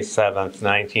 27th,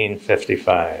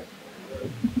 1955.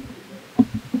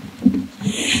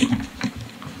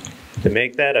 To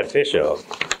make that official,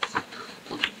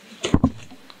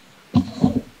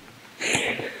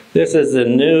 this is the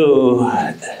new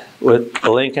with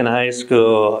Lincoln High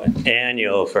School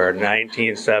annual for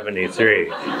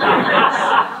 1973.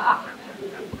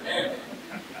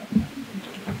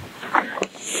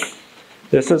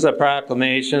 This is a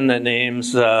proclamation that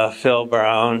names Phil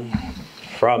Brown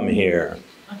from here.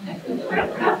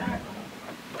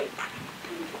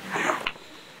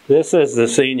 This is the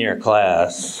senior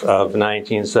class of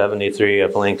 1973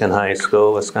 of Lincoln High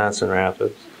School, Wisconsin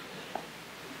Rapids.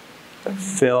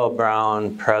 Phil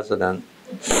Brown, president.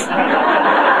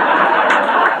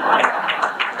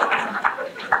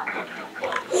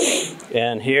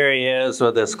 And here he is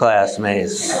with his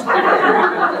classmates.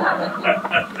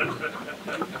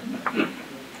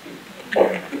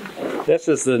 This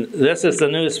is the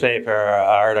newspaper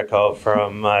article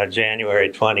from January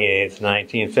 28th,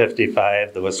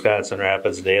 1955, the Wisconsin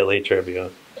Rapids Daily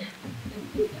Tribune.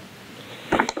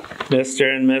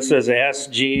 Mr. and Mrs.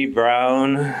 S.G.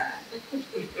 Brown,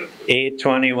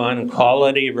 821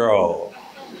 Quality Row,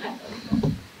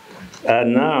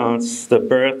 announced the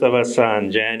birth of a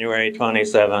son, January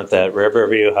 27th at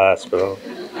Riverview Hospital.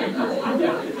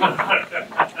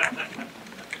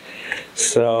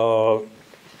 So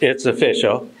it's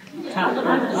official.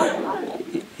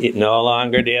 No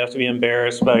longer do you have to be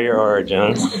embarrassed by your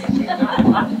origins.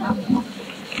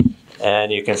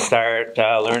 And you can start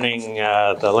learning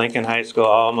the Lincoln High School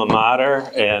alma mater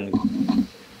and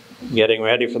getting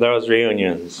ready for those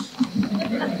reunions.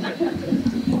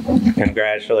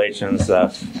 Congratulations,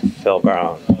 Phil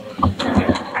Brown.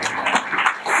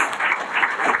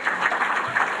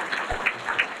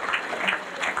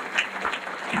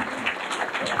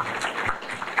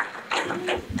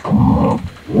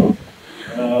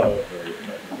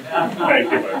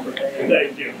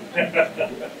 Thank you.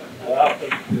 Welcome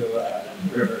to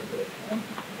River.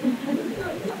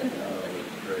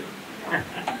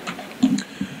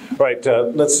 Right,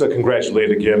 let's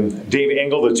congratulate again Dave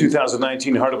Engel, the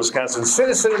 2019 Heart of Wisconsin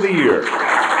Citizen of the Year.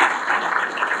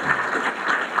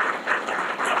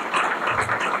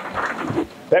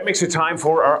 That makes it time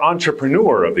for our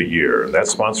Entrepreneur of the Year.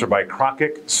 That's sponsored by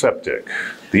Crockett Septic.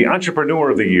 The Entrepreneur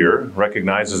of the Year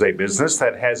recognizes a business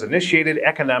that has initiated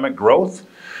economic growth,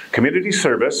 community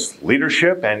service,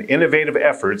 leadership, and innovative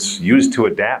efforts used to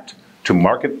adapt to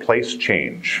marketplace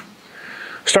change.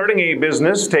 Starting a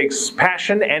business takes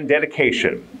passion and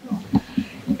dedication.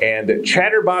 And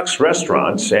Chatterbox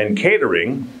Restaurants and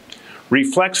Catering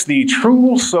reflects the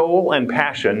true soul and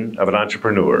passion of an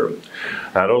entrepreneur.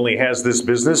 Not only has this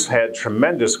business had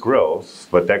tremendous growth,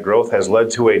 but that growth has led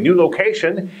to a new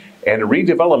location and a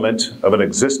redevelopment of an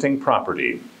existing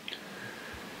property.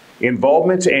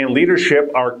 Involvement and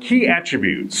leadership are key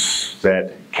attributes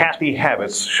that Kathy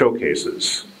Habits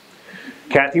showcases.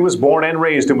 Kathy was born and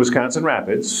raised in Wisconsin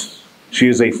Rapids. She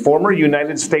is a former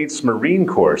United States Marine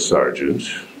Corps sergeant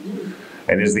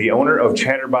and is the owner of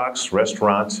Chatterbox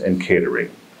Restaurant and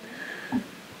Catering.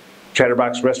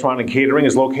 Chatterbox Restaurant and Catering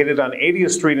is located on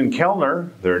 80th Street in Kellner.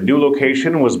 Their new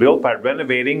location was built by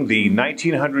renovating the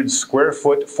 1,900 square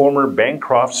foot former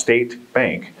Bancroft State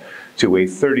Bank to a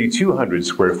 3,200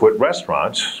 square foot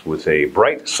restaurant with a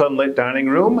bright sunlit dining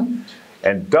room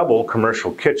and double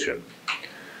commercial kitchen.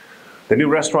 The new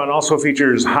restaurant also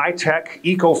features high-tech,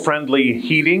 eco-friendly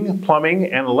heating, plumbing,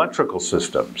 and electrical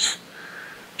systems.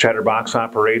 Chatterbox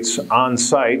operates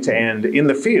on-site and in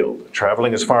the field,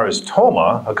 traveling as far as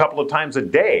Toma a couple of times a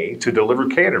day to deliver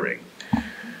catering.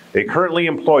 They currently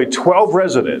employ 12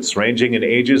 residents ranging in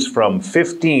ages from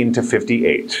 15 to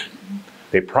 58.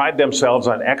 They pride themselves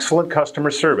on excellent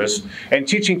customer service and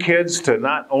teaching kids to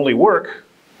not only work,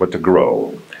 but to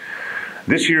grow.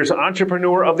 This year's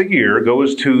Entrepreneur of the Year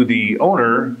goes to the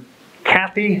owner,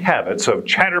 Kathy Habits of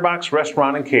Chatterbox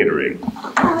Restaurant and Catering.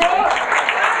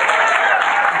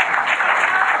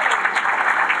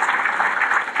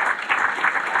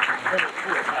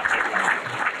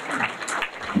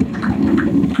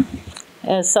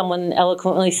 As someone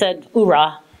eloquently said,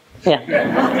 hoorah.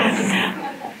 Yeah.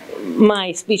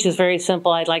 My speech is very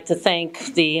simple. I'd like to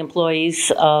thank the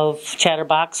employees of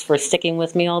Chatterbox for sticking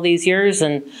with me all these years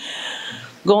and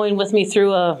going with me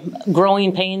through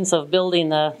growing pains of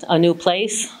building a new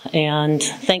place, and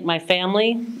thank my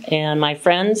family and my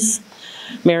friends,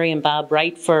 Mary and Bob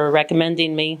Wright, for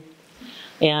recommending me,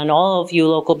 and all of you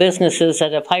local businesses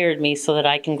that have hired me so that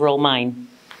I can grow mine.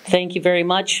 Thank you very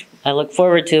much. I look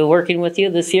forward to working with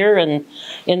you this year and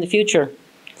in the future.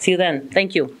 See you then.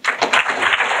 Thank you.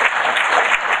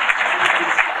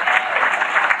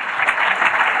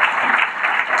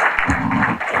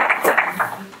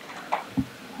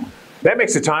 That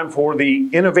makes it time for the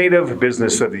Innovative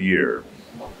Business of the Year.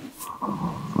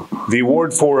 The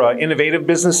award for Innovative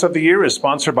Business of the Year is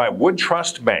sponsored by Wood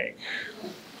Trust Bank.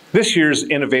 This year's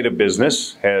Innovative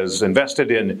Business has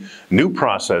invested in new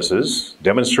processes,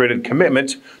 demonstrated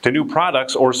commitment to new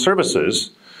products or services,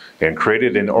 and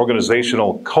created an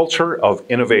organizational culture of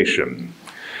innovation.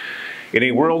 In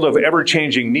a world of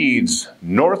ever-changing needs,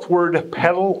 Northward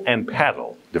Pedal and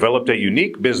Paddle developed a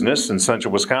unique business in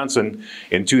central Wisconsin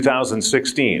in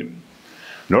 2016.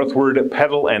 Northward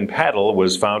Pedal and Paddle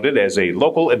was founded as a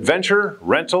local adventure,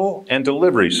 rental, and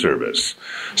delivery service,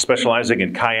 specializing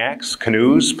in kayaks,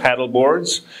 canoes, paddle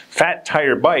boards, fat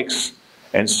tire bikes,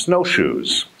 and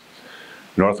snowshoes.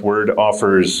 Northward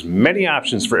offers many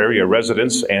options for area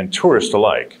residents and tourists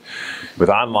alike. With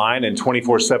online and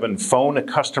 24/7 phone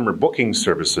customer booking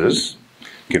services,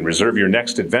 you can reserve your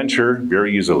next adventure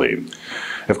very easily.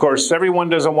 Of course, everyone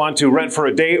doesn't want to rent for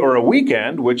a day or a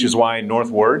weekend, which is why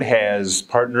Northward has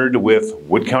partnered with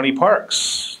Wood County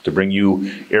Parks to bring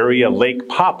you area lake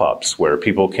pop-ups where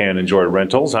people can enjoy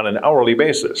rentals on an hourly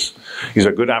basis. These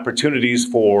are good opportunities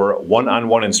for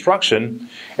one-on-one instruction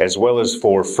as well as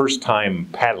for first-time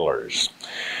paddlers.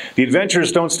 The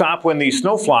adventures don't stop when the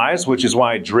snow flies, which is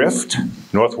why Drift,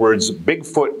 Northward's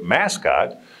Bigfoot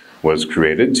mascot, was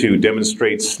created to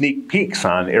demonstrate sneak peeks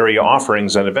on area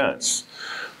offerings and events.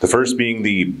 The first being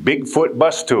the Bigfoot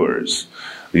bus tours.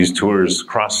 These tours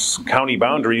cross county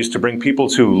boundaries to bring people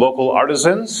to local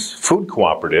artisans, food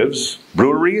cooperatives,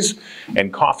 breweries,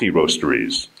 and coffee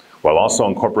roasteries, while also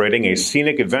incorporating a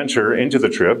scenic adventure into the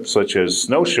trip, such as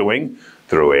snowshoeing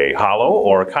through a hollow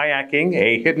or kayaking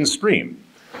a hidden stream.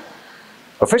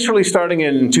 Officially starting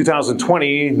in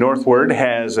 2020, Northward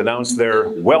has announced their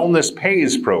Wellness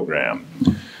Pays program.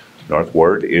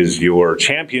 Northward is your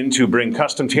champion to bring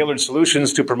custom-tailored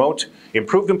solutions to promote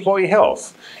improved employee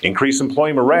health, increase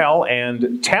employee morale,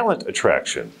 and talent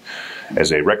attraction.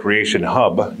 As a recreation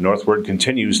hub, Northward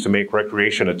continues to make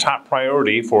recreation a top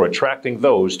priority for attracting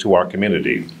those to our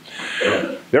community.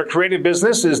 Their creative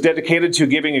business is dedicated to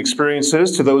giving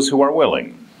experiences to those who are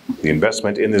willing. The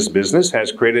investment in this business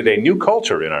has created a new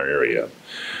culture in our area.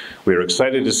 We are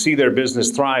excited to see their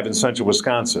business thrive in central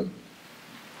Wisconsin.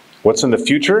 What's in the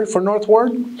future for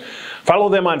Northward? Follow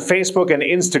them on Facebook and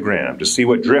Instagram to see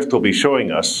what Drift will be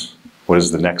showing us what is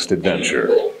the next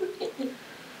adventure.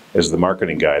 As the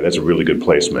marketing guy, that's a really good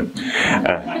placement.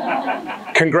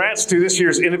 Congrats to this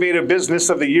year's Innovative Business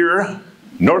of the Year,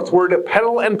 Northward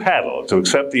Pedal and Paddle. To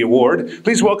accept the award,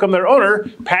 please welcome their owner,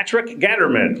 Patrick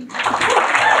Gatterman.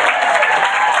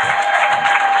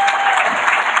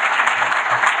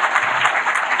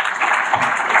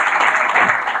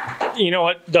 You know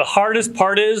what? The hardest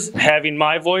part is having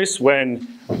my voice when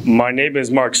my name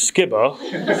is Mark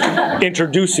Skiba,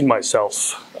 introducing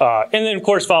myself. And then, of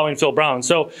course, following Phil Brown.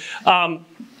 So I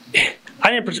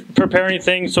didn't prepare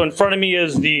anything. So in front of me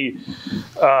is the,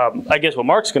 I guess what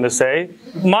Mark's going to say.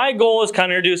 My goal is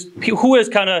kind of introduce who has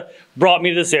kind of brought me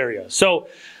to this area. So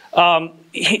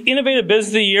Innovative Business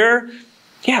of the Year,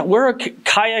 yeah, we're a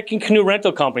kayak and canoe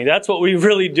rental company. That's what we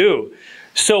really do.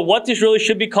 So what this really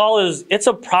should be called is it's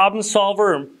a problem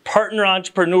solver and partner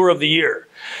entrepreneur of the year.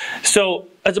 So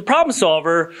as a problem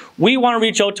solver, we want to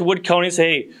reach out to Wood County and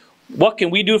say, hey, what can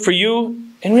we do for you?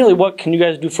 And really, what can you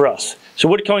guys do for us? So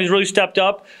Wood County has really stepped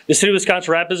up. The city of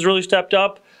Wisconsin Rapids has really stepped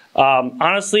up.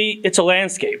 Honestly, it's a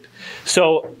landscape.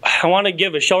 So I want to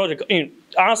give a shout out to,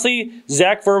 honestly,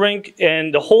 Zach Verwink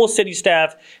and the whole city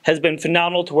staff has been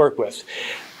phenomenal to work with.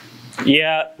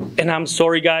 Yeah, and I'm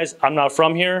sorry guys, I'm not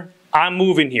from here. I'm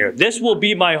moving here. This will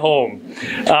be my home,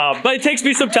 but it takes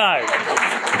me some time.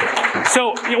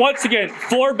 So once again,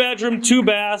 4-bedroom,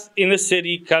 2-bath in the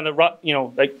city, kind of,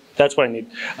 like that's what I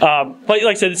need. But like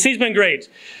I said, the city's been great.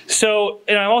 So,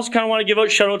 and I also kind of want to give a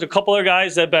shout out to a couple other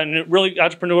guys that have been really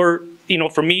entrepreneur,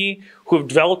 for me, who have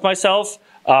developed myself.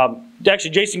 Actually,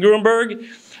 Jason Gruenberg.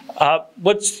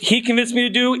 What he convinced me to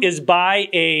do is buy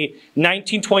a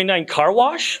 1929 car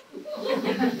wash.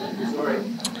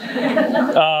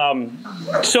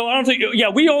 So I don't think, yeah,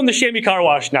 we own the Shammy Car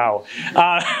Wash now.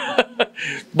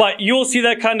 But you'll see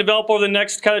that kind of develop over the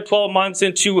next kind of 12 months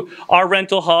into our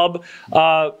rental hub.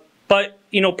 But,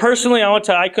 personally,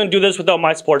 I couldn't do this without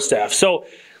my support staff. So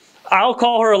I'll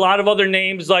call her a lot of other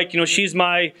names, like, she's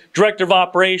my director of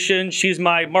operations, she's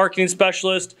my marketing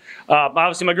specialist.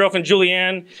 Obviously, my girlfriend,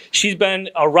 Julianne, she's been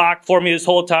a rock for me this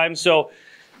whole time. So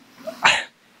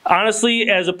honestly,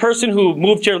 as a person who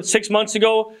moved here 6 months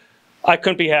ago, I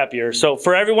couldn't be happier. So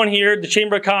for everyone here, the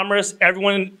Chamber of Commerce,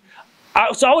 everyone,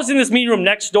 so I was in this meeting room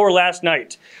next door last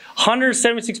night,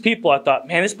 176 people. I thought,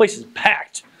 man, this place is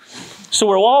packed. So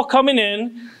we're all coming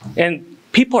in, and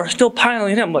people are still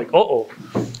piling in. I'm like, uh-oh,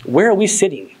 where are we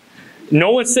sitting?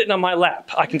 No one's sitting on my lap,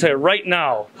 I can tell you right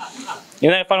now.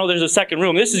 And then I found out there's a second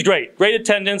room. This is great. Great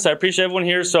attendance. I appreciate everyone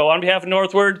here. So on behalf of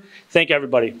Northward, thank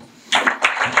everybody.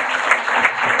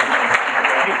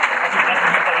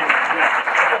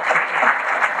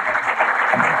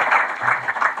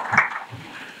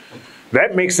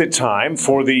 That makes it time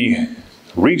for the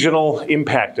Regional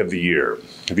Impact of the Year.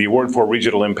 The award for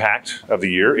Regional Impact of the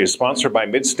Year is sponsored by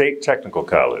Mid-State Technical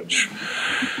College.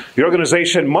 The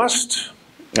organization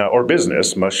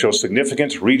business must show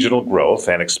significant regional growth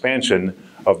and expansion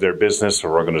of their business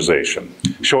or organization,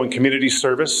 showing community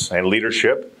service and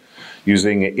leadership,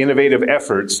 using innovative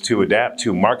efforts to adapt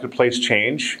to marketplace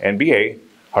change, and be a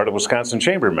Heart of Wisconsin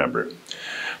Chamber member.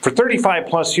 For 35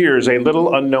 plus years, a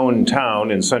little unknown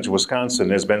town in central Wisconsin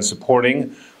has been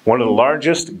supporting one of the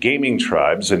largest gaming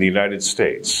tribes in the United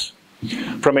States.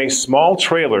 From a small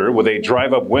trailer with a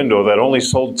drive-up window that only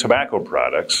sold tobacco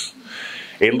products,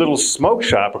 a little smoke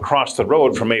shop across the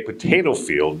road from a potato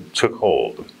field took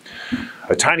hold.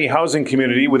 A tiny housing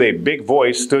community with a big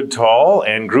voice stood tall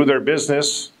and grew their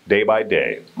business day by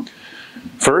day.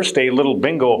 First, a little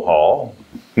bingo hall,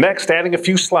 next adding a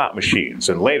few slot machines,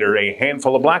 and later a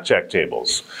handful of blackjack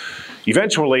tables.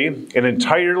 Eventually, an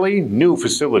entirely new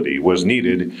facility was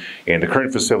needed, and the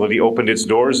current facility opened its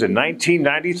doors in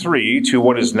 1993 to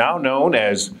what is now known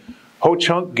as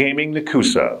Ho-Chunk Gaming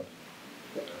Nakusa.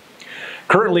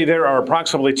 Currently, there are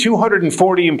approximately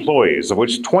 240 employees, of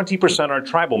which 20% are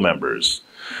tribal members.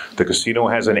 The casino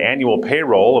has an annual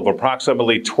payroll of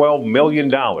approximately $12 million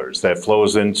that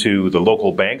flows into the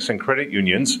local banks and credit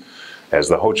unions, as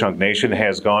the Ho-Chunk Nation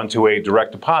has gone to a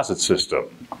direct deposit system.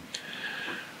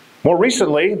 More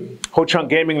recently, Ho-Chunk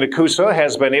Gaming Nakusa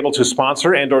has been able to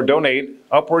sponsor and or donate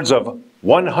upwards of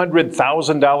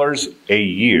 $100,000 a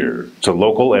year to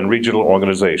local and regional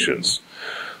organizations.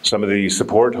 Some of the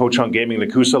support Ho-Chunk Gaming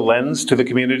Nakusa lends to the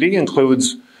community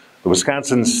includes the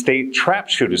Wisconsin State Trap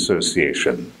Shoot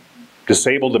Association,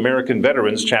 Disabled American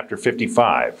Veterans Chapter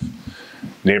 55,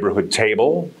 Neighborhood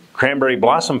Table, Cranberry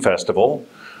Blossom Festival,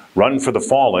 Run for the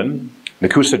Fallen,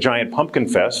 Nakusa Giant Pumpkin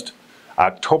Fest,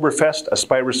 Oktoberfest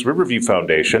Aspirus Riverview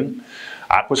Foundation,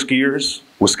 Aqua Skiers,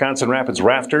 Wisconsin Rapids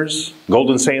Rafters,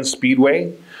 Golden Sands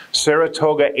Speedway,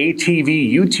 Saratoga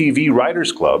ATV UTV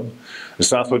Riders Club, the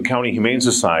Southwood County Humane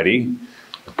Society,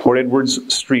 Port Edwards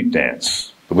Street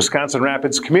Dance, the Wisconsin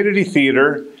Rapids Community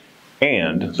Theater,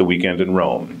 and the Weekend in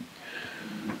Rome.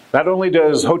 Not only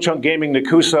does Ho-Chunk Gaming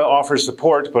Nakusa offer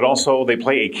support, but also they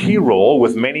play a key role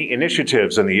with many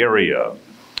initiatives in the area.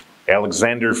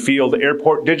 Alexander Field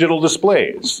Airport Digital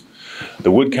Displays,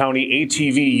 the Wood County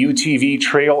ATV UTV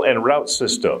Trail and Route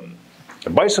System,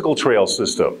 the Bicycle Trail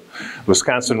System,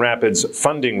 Wisconsin Rapids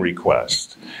Funding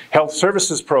Request, Health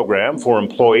Services Program for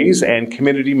employees and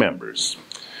community members.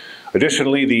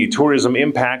 Additionally, the tourism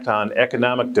impact on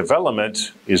economic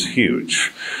development is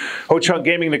huge. Ho-Chunk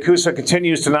Gaming Nakusa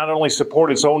continues to not only support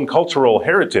its own cultural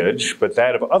heritage, but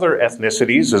that of other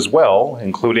ethnicities as well,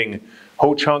 including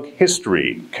Ho-Chunk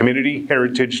History Community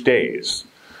Heritage Days,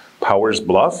 Powers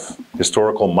Bluff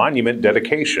Historical Monument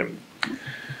Dedication.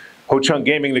 Ho-Chunk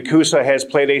Gaming Nakusa has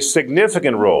played a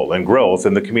significant role in growth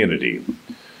in the community.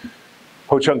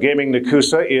 Ho-Chunk Gaming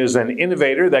Nakusa is an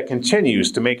innovator that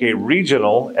continues to make a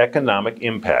regional economic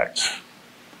impact.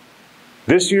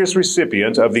 This year's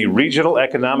recipient of the Regional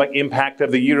Economic Impact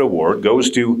of the Year Award goes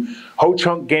to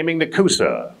Ho-Chunk Gaming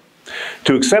Nakusa.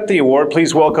 To accept the award,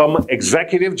 please welcome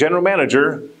Executive General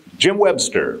Manager Jim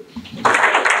Webster.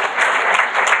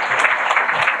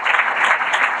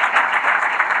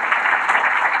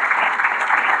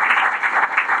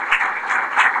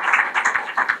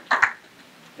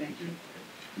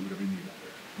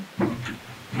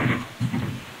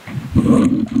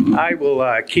 I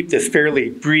will keep this fairly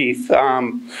brief.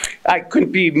 I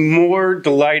couldn't be more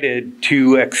delighted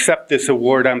to accept this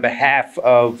award on behalf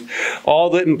of all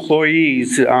the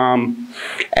employees and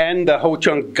the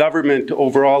Ho-Chunk government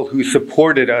overall who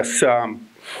supported us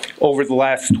over the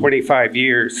last 25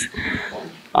 years.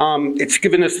 It's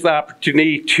given us the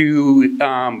opportunity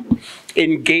to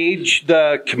engage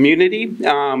the community,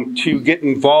 to get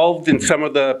involved in some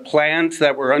of the plans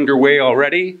that were underway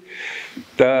already.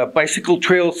 The bicycle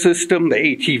trail system, the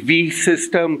ATV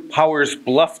system, Powers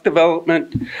Bluff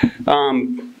development,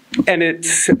 and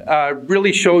it's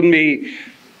really shown me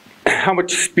how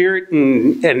much spirit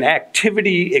and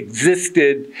activity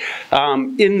existed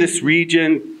in this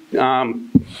region.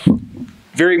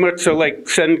 Very much so, like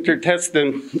Senator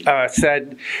Teston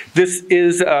said, this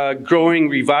is a growing,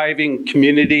 reviving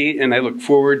community, and I look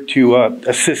forward to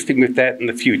assisting with that in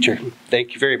the future.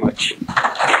 Thank you very much.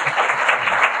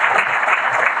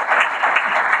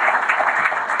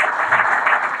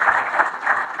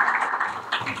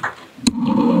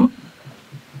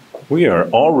 We are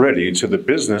already to the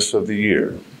Business of the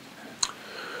Year.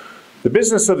 The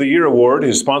Business of the Year Award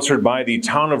is sponsored by the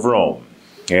Town of Rome,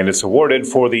 and it's awarded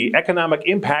for the economic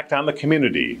impact on the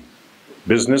community,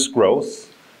 business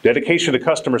growth, dedication to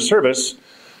customer service,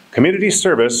 community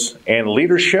service, and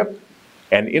leadership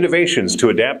and innovations to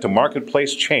adapt to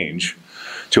marketplace change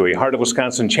to a Heart of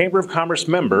Wisconsin Chamber of Commerce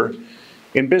member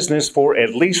in business for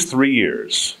at least 3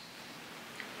 years.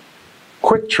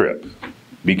 Quick Trip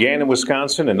began in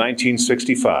Wisconsin in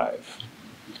 1965.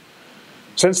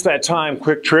 Since that time,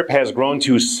 Quick Trip has grown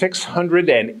to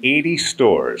 680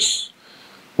 stores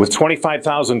with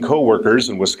 25,000 co-workers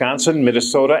in Wisconsin,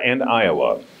 Minnesota, and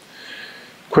Iowa.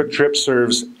 Quick Trip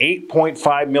serves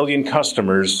 8.5 million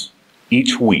customers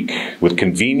each week with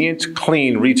convenient,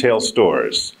 clean retail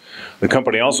stores. The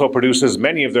company also produces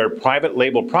many of their private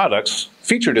label products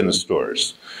featured in the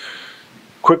stores.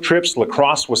 Quick Trip's La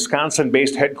Crosse,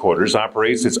 Wisconsin-based headquarters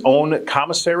operates its own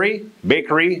commissary,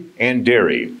 bakery, and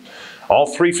dairy. All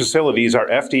 3 facilities are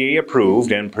FDA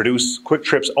approved and produce Quick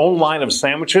Trip's own line of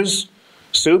sandwiches,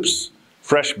 soups,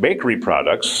 fresh bakery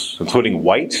products, including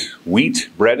white, wheat,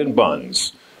 bread and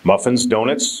buns, muffins,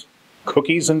 donuts,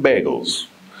 cookies, and bagels,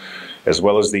 as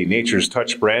well as the Nature's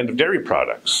Touch brand of dairy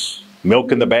products,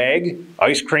 milk in the bag,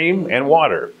 ice cream, and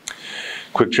water.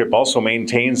 Quick Trip also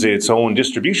maintains its own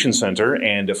distribution center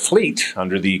and a fleet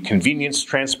under the Convenience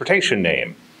Transportation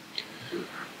name.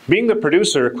 Being the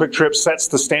producer, Quick Trip sets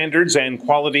the standards and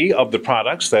quality of the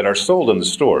products that are sold in the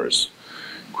stores.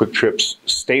 Quick Trip's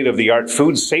state-of-the-art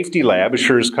food safety lab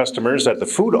assures customers that the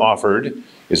food offered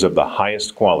is of the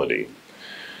highest quality.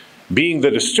 Being the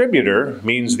distributor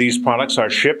means these products are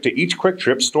shipped to each Quick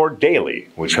Trip store daily,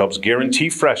 which helps guarantee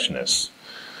freshness.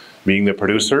 Being the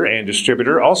producer and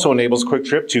distributor also enables Quick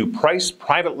Trip to price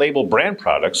private label brand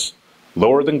products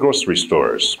lower than grocery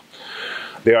stores.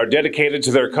 They are dedicated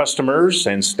to their customers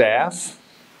and staff.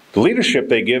 The leadership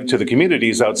they give to the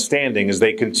community is outstanding as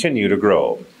they continue to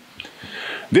grow.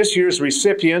 This year's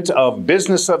recipient of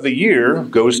Business of the Year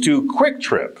goes to Quick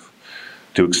Trip.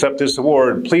 To accept this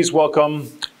award, please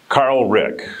welcome Carl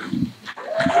Rick.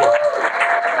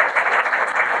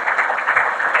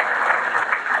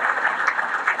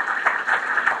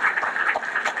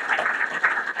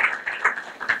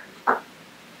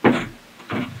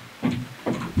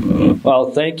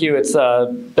 Well, thank you. It's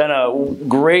been a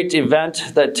great event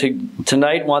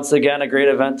tonight. Once again, a great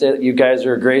event that you guys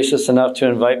were gracious enough to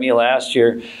invite me last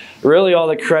year. Really, all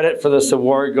the credit for this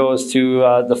award goes to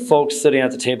the folks sitting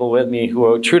at the table with me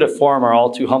who, true to form, are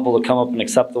all too humble to come up and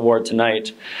accept the award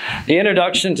tonight. The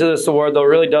introduction to this award, though,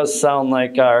 really does sound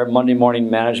like our Monday morning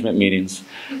management meetings.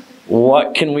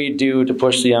 What can we do to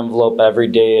push the envelope every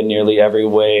day in nearly every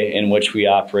way in which we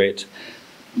operate?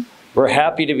 We're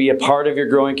happy to be a part of your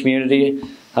growing community.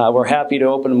 We're happy to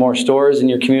open more stores in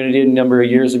your community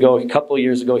a couple of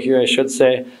years ago here, I should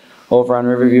say, over on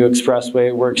Riverview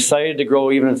Expressway. We're excited to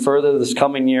grow even further this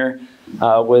coming year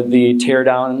with the tear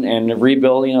down and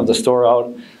rebuilding of the store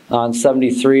out on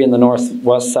 73 in the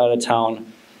northwest side of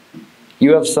town.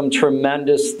 You have some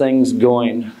tremendous things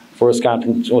going for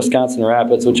Wisconsin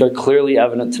Rapids, which are clearly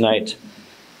evident tonight.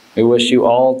 We wish you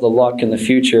all the luck in the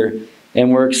future,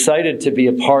 and we're excited to be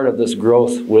a part of this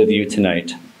growth with you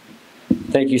tonight.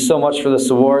 Thank you so much for this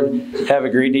award. Have a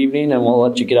great evening, and we'll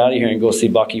let you get out of here and go see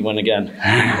Bucky win again.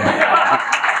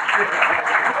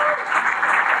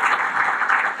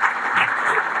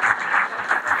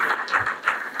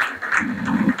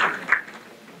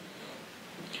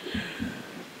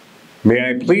 May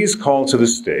I please call to the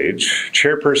stage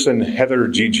Chairperson Heather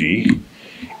Gigi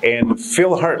and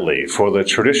Phil Hartley for the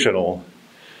traditional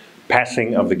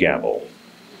passing of the gavel.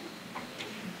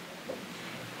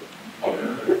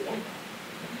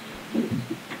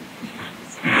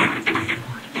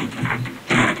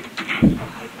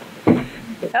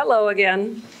 Hello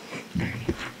again.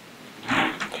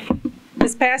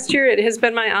 This past year, it has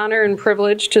been my honor and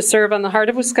privilege to serve on the Heart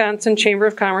of Wisconsin Chamber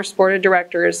of Commerce Board of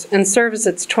Directors and serve as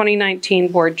its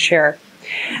 2019 Board Chair.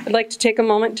 I'd like to take a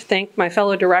moment to thank my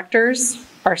fellow directors,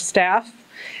 our staff,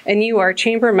 and you, our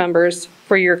Chamber members,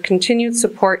 for your continued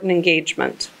support and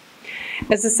engagement.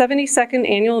 As the 72nd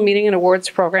Annual Meeting and Awards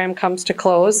Program comes to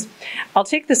close, I'll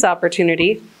take this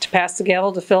opportunity to pass the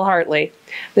gavel to Phil Hartley,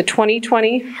 the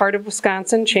 2020 Heart of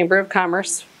Wisconsin Chamber of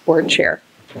Commerce Board Chair.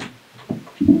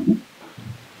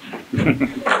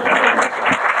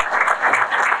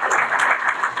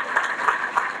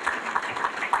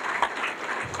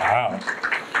 Wow.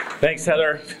 Thanks,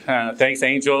 Heather. Thanks,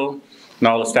 Angel, and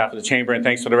all the staff of the Chamber, and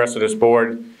thanks to the rest of this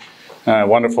board,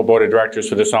 wonderful board of directors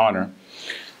for this honor.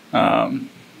 I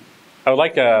would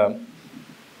like to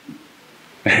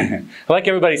I'd like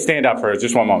everybody to stand up for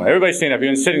just one moment. Everybody stand up. You've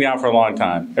been sitting down for a long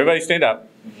time. Everybody stand up.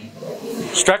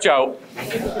 Stretch out.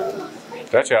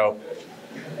 Stretch out.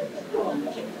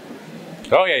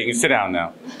 Oh yeah, you can sit down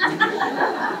now.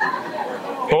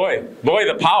 Boy,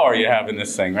 the power you have in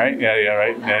this thing, right? Yeah,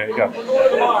 right. There you go.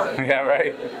 Yeah,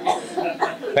 right.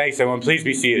 Thanks, everyone. Please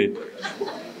be seated.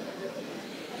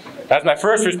 As my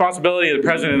first responsibility as the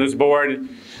president of this board,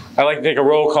 I'd like to take a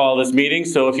roll call of this meeting.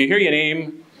 So if you hear your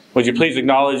name, would you please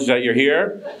acknowledge that you're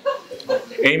here?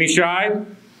 Amy Scheid?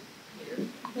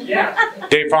 Yeah.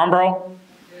 Dave Farnborough?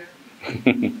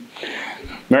 Yeah.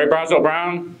 Mary Broswell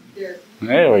Brown? Here.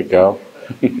 There we go.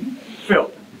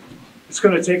 Phil, it's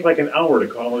going to take like an hour to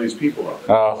call all these people up.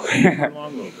 Oh.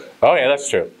 Long a little bit. Oh yeah, that's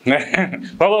true.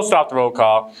 Well, we'll stop the roll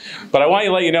call. But I want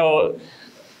to let you know,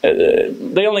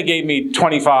 they only gave me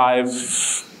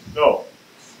 25... No,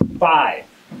 5.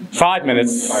 5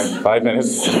 minutes. 5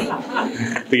 minutes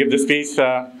to give the speech.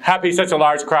 Happy such a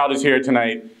large crowd is here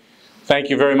tonight. Thank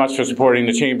you very much for supporting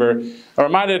the Chamber. A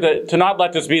reminder to not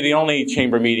let this be the only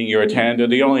Chamber meeting you attend or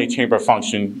the only Chamber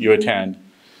function you attend.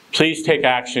 Please take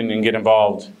action and get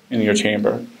involved in your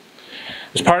Chamber.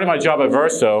 As part of my job at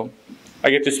Verso,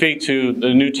 I get to speak to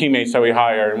the new teammates that we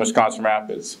hire in Wisconsin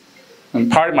Rapids. And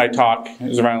part of my talk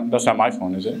is around, that's not my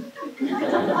phone, is it?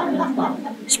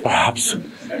 It's Bob's.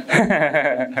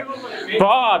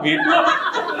 Bob, you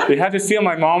had to steal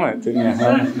my moment, didn't you?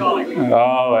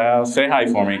 Oh, well, say hi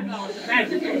for me.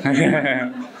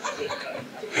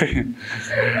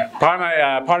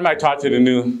 part of my talk to the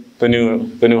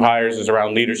new hires is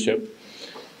around leadership,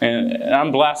 and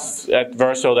I'm blessed at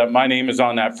Verso that my name is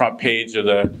on that front page of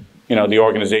the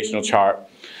organizational chart.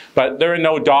 But there are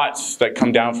no dots that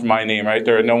come down from my name, right?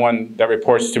 There are no one that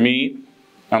reports to me.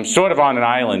 I'm sort of on an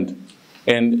island,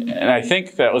 and I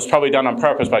think that was probably done on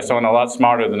purpose by someone a lot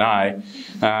smarter than I.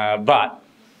 But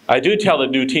I do tell the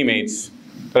new teammates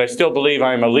that I still believe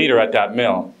I am a leader at that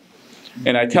mill.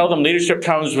 And I tell them leadership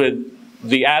comes with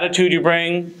the attitude you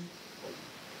bring,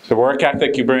 the work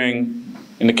ethic you bring,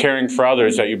 and the caring for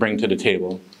others that you bring to the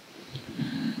table.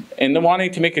 And the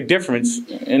wanting to make a difference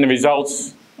in the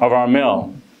results of our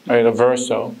mill, right, of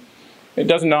Verso. It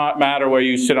does not matter where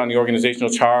you sit on the organizational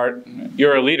chart,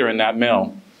 you're a leader in that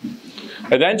mill.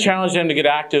 I then challenge them to get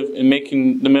active in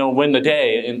making the mill win the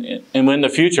day and win the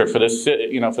future for this,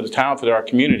 for the town, for our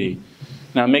community.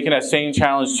 Now I'm making that same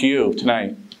challenge to you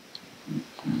tonight.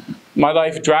 My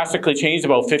life drastically changed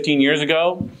about 15 years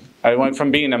ago. I went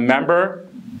from being a member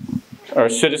or a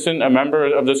citizen, a member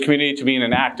of this community, to being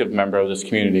an active member of this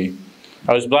community.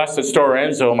 I was blessed that Stora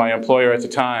Enso, my employer at the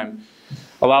time,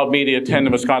 allowed me to attend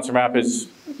the Wisconsin Rapids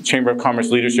Chamber of Commerce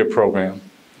Leadership Program.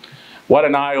 What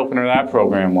an eye-opener that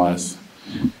program was.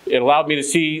 It allowed me to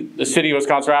see the city of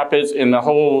Wisconsin Rapids and the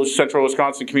whole central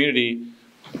Wisconsin community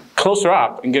closer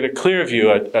up and get a clear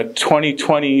view, a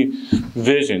 2020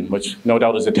 vision, which no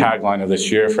doubt is the tagline of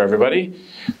this year for everybody.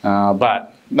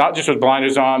 But not just with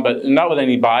blinders on, but not with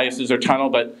any biases or tunnel,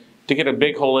 but to get a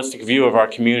big holistic view of our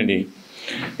community.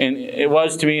 And it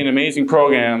was, to me, an amazing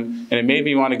program, and it made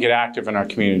me want to get active in our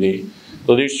community.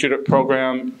 The leadership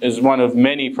program is one of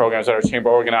many programs that our chamber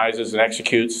organizes and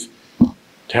executes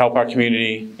to help our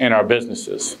community and our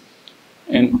businesses.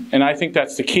 And I think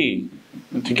that's the key,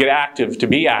 to get active, to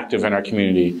be active in our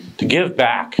community, to give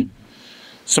back.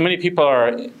 So many people are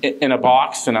in a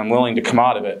box, and I'm willing to come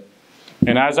out of it.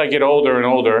 And as I get older and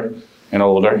older and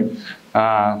older,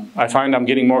 I find I'm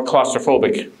getting more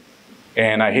claustrophobic.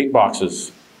 And I hate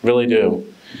boxes, really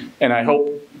do. And I hope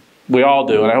we all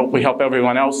do, and I hope we help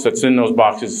everyone else that's in those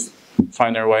boxes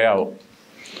find their way out.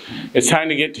 It's time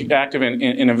to get active and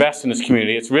invest in this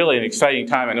community. It's really an exciting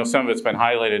time. I know some of it's been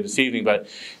highlighted this evening, but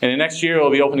in the next year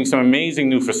we'll be opening some amazing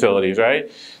new facilities,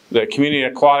 right? The Community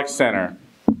Aquatic Center,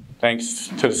 thanks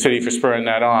to the city for spurring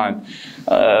that on.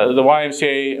 The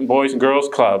YMCA Boys and Girls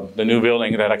Club, the new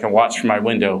building that I can watch from my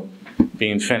window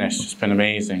being finished. It's been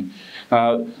amazing.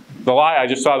 I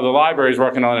just saw the library is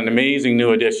working on an amazing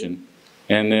new addition.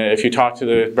 And if you talk to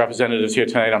the representatives here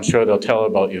tonight, I'm sure they'll tell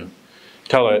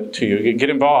it to you. Get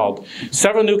involved.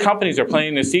 Several new companies are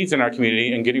planting the seeds in our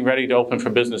community and getting ready to open for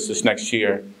business this next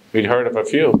year. We'd heard of a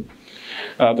few.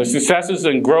 The successes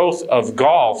and growth of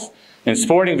golf and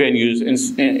sporting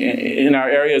venues in our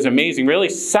area is amazing, really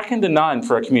second to none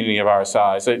for a community of our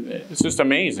size. It's just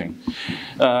amazing.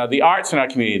 The arts in our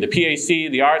community, the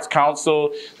PAC, the Arts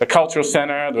Council, the Cultural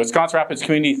Center, the Wisconsin Rapids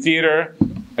Community Theater,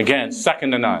 again,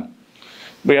 second to none.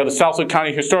 We have the Southwood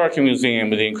County Historical Museum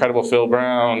with the incredible Phil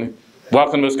Brown.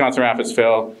 Welcome to Wisconsin Rapids,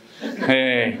 Phil.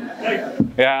 Hey.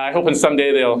 Yeah, I hope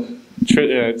someday they'll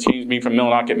change me from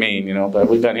Millinocket, Maine, but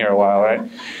we've been here a while,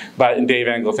 right? And Dave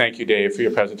Engel, thank you, Dave, for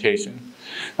your presentation.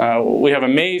 We have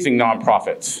amazing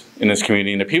nonprofits in this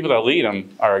community, and the people that lead them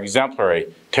are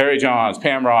exemplary. Terry Johns,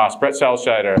 Pam Ross, Brett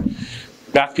Selscheider,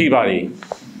 Beth Peabody.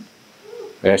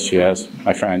 Yes, she is,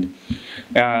 my friend.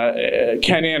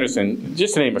 Ken Anderson,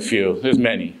 just to name a few. There's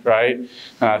many, right?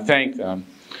 Thank them.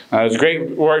 There's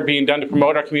great work being done to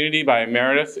promote our community by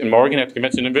Meredith and Morgan at the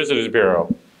Convention and Visitors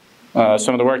Bureau.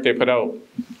 Some of the work they put out.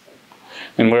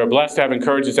 And we're blessed to have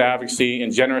encouraged this advocacy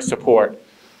and generous support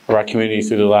of our community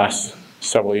through the last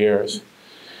several years.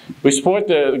 We support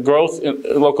the growth in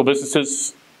local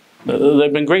businesses.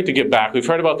 They've been great to give back. We've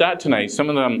heard about that tonight. Some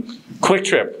of them, Quick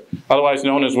Trip, otherwise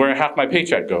known as where half my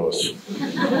paycheck goes.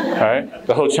 All right?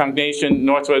 The Ho Chunk Nation,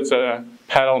 Northwoods,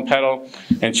 Pedal and Pedal,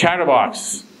 and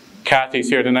Chatterbox. Kathy's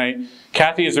here tonight.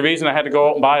 Kathy is the reason I had to go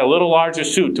out and buy a little larger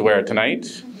suit to wear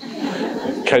tonight,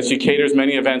 because she caters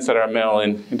many events at our mill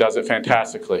and does it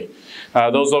fantastically.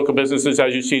 Those local businesses,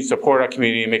 as you see, support our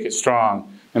community and make it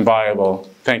strong and viable.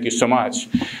 Thank you so much.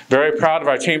 Very proud of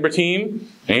our chamber team,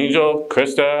 Angel,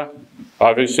 Krista.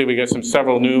 Obviously, we got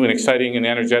several new and exciting and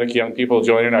energetic young people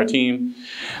joining our team.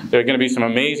 There are going to be some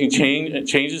amazing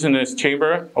changes in this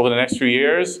chamber over the next few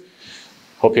years.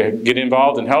 Hope you get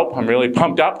involved and help. I'm really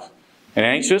pumped up and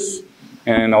anxious,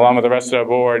 and along with the rest of our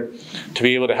board, to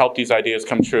be able to help these ideas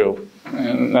come true.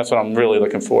 And that's what I'm really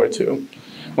looking forward to.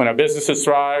 When our businesses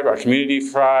thrive, our community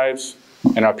thrives,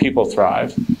 and our people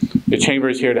thrive. The chamber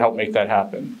is here to help make that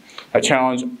happen. I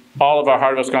challenge all of our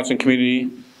Heart of Wisconsin community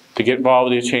to to get involved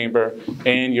with your chamber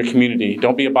and your community.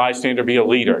 Don't be a bystander, be a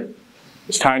leader.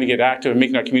 It's time to get active in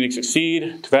making our community succeed,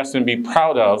 to invest and be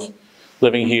proud of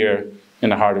living here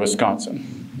in the heart of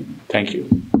Wisconsin. Thank you.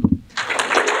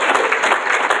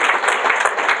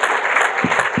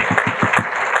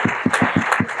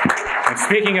 And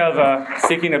speaking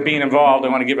of being involved, I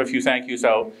want to give a few thank yous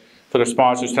out for the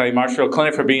sponsors tonight. Marshfield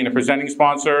Clinic for being a presenting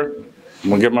sponsor.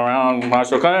 We'll give them a round,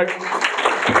 Marshfield Clinic.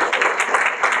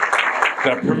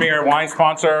 The premier wine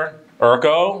sponsor,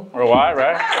 Urco, or why,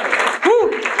 right? Woo!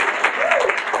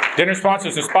 Dinner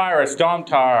sponsors, Aspirus,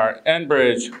 Domtar,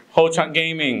 Enbridge, Ho Chunk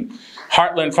Gaming,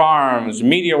 Heartland Farms,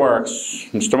 MediaWorks,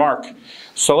 Mr. Mark,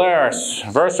 Solaris,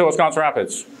 Verso, Wisconsin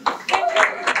Rapids.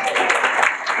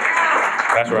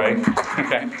 That's right.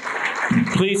 Okay.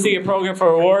 Please see a program for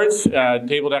awards,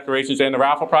 table decorations, and the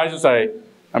raffle prizes.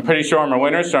 I'm pretty sure I'm a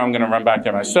winner, so I'm going to run back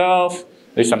there myself.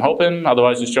 At least I'm hoping.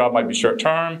 Otherwise, this job might be short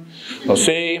term. We'll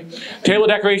see. Table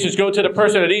decorations go to the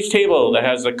person at each table that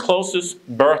has the closest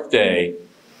birthday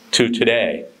to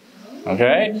today.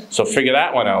 Okay? So figure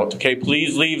that one out. Okay?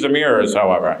 Please leave the mirrors,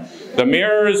 however. The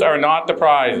mirrors are not the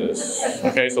prizes.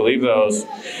 Okay? So leave those.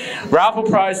 Raffle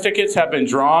prize tickets have been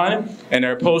drawn, and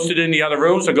they're posted in the other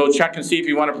room. So go check and see if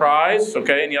you want a prize.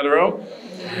 Okay? In the other room.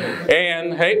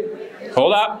 And, hey,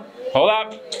 hold up. Hold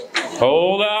up.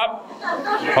 Hold up.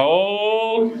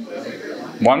 Hold.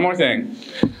 One more thing.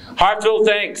 Heartfelt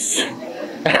thanks.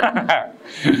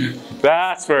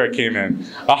 That's where it came in.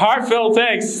 A heartfelt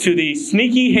thanks to the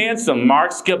sneaky handsome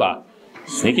Mark Skiba.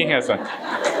 Sneaky handsome.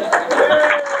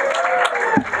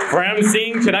 For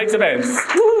emceeing tonight's events.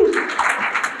 Woo.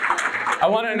 I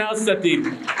want to announce that the...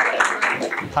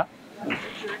 Huh?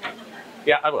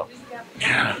 Yeah, I will.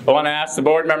 I want to ask the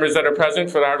board members that are present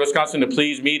for the Heart of Wisconsin to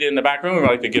please meet in the back room. We'd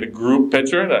like to get a group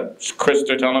picture. That's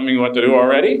Krista telling me what to do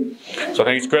already. So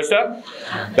thanks, Krista.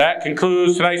 That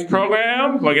concludes tonight's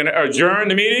program. We're going to adjourn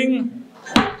the meeting.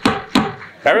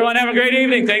 Everyone have a great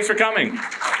evening. Thanks for coming.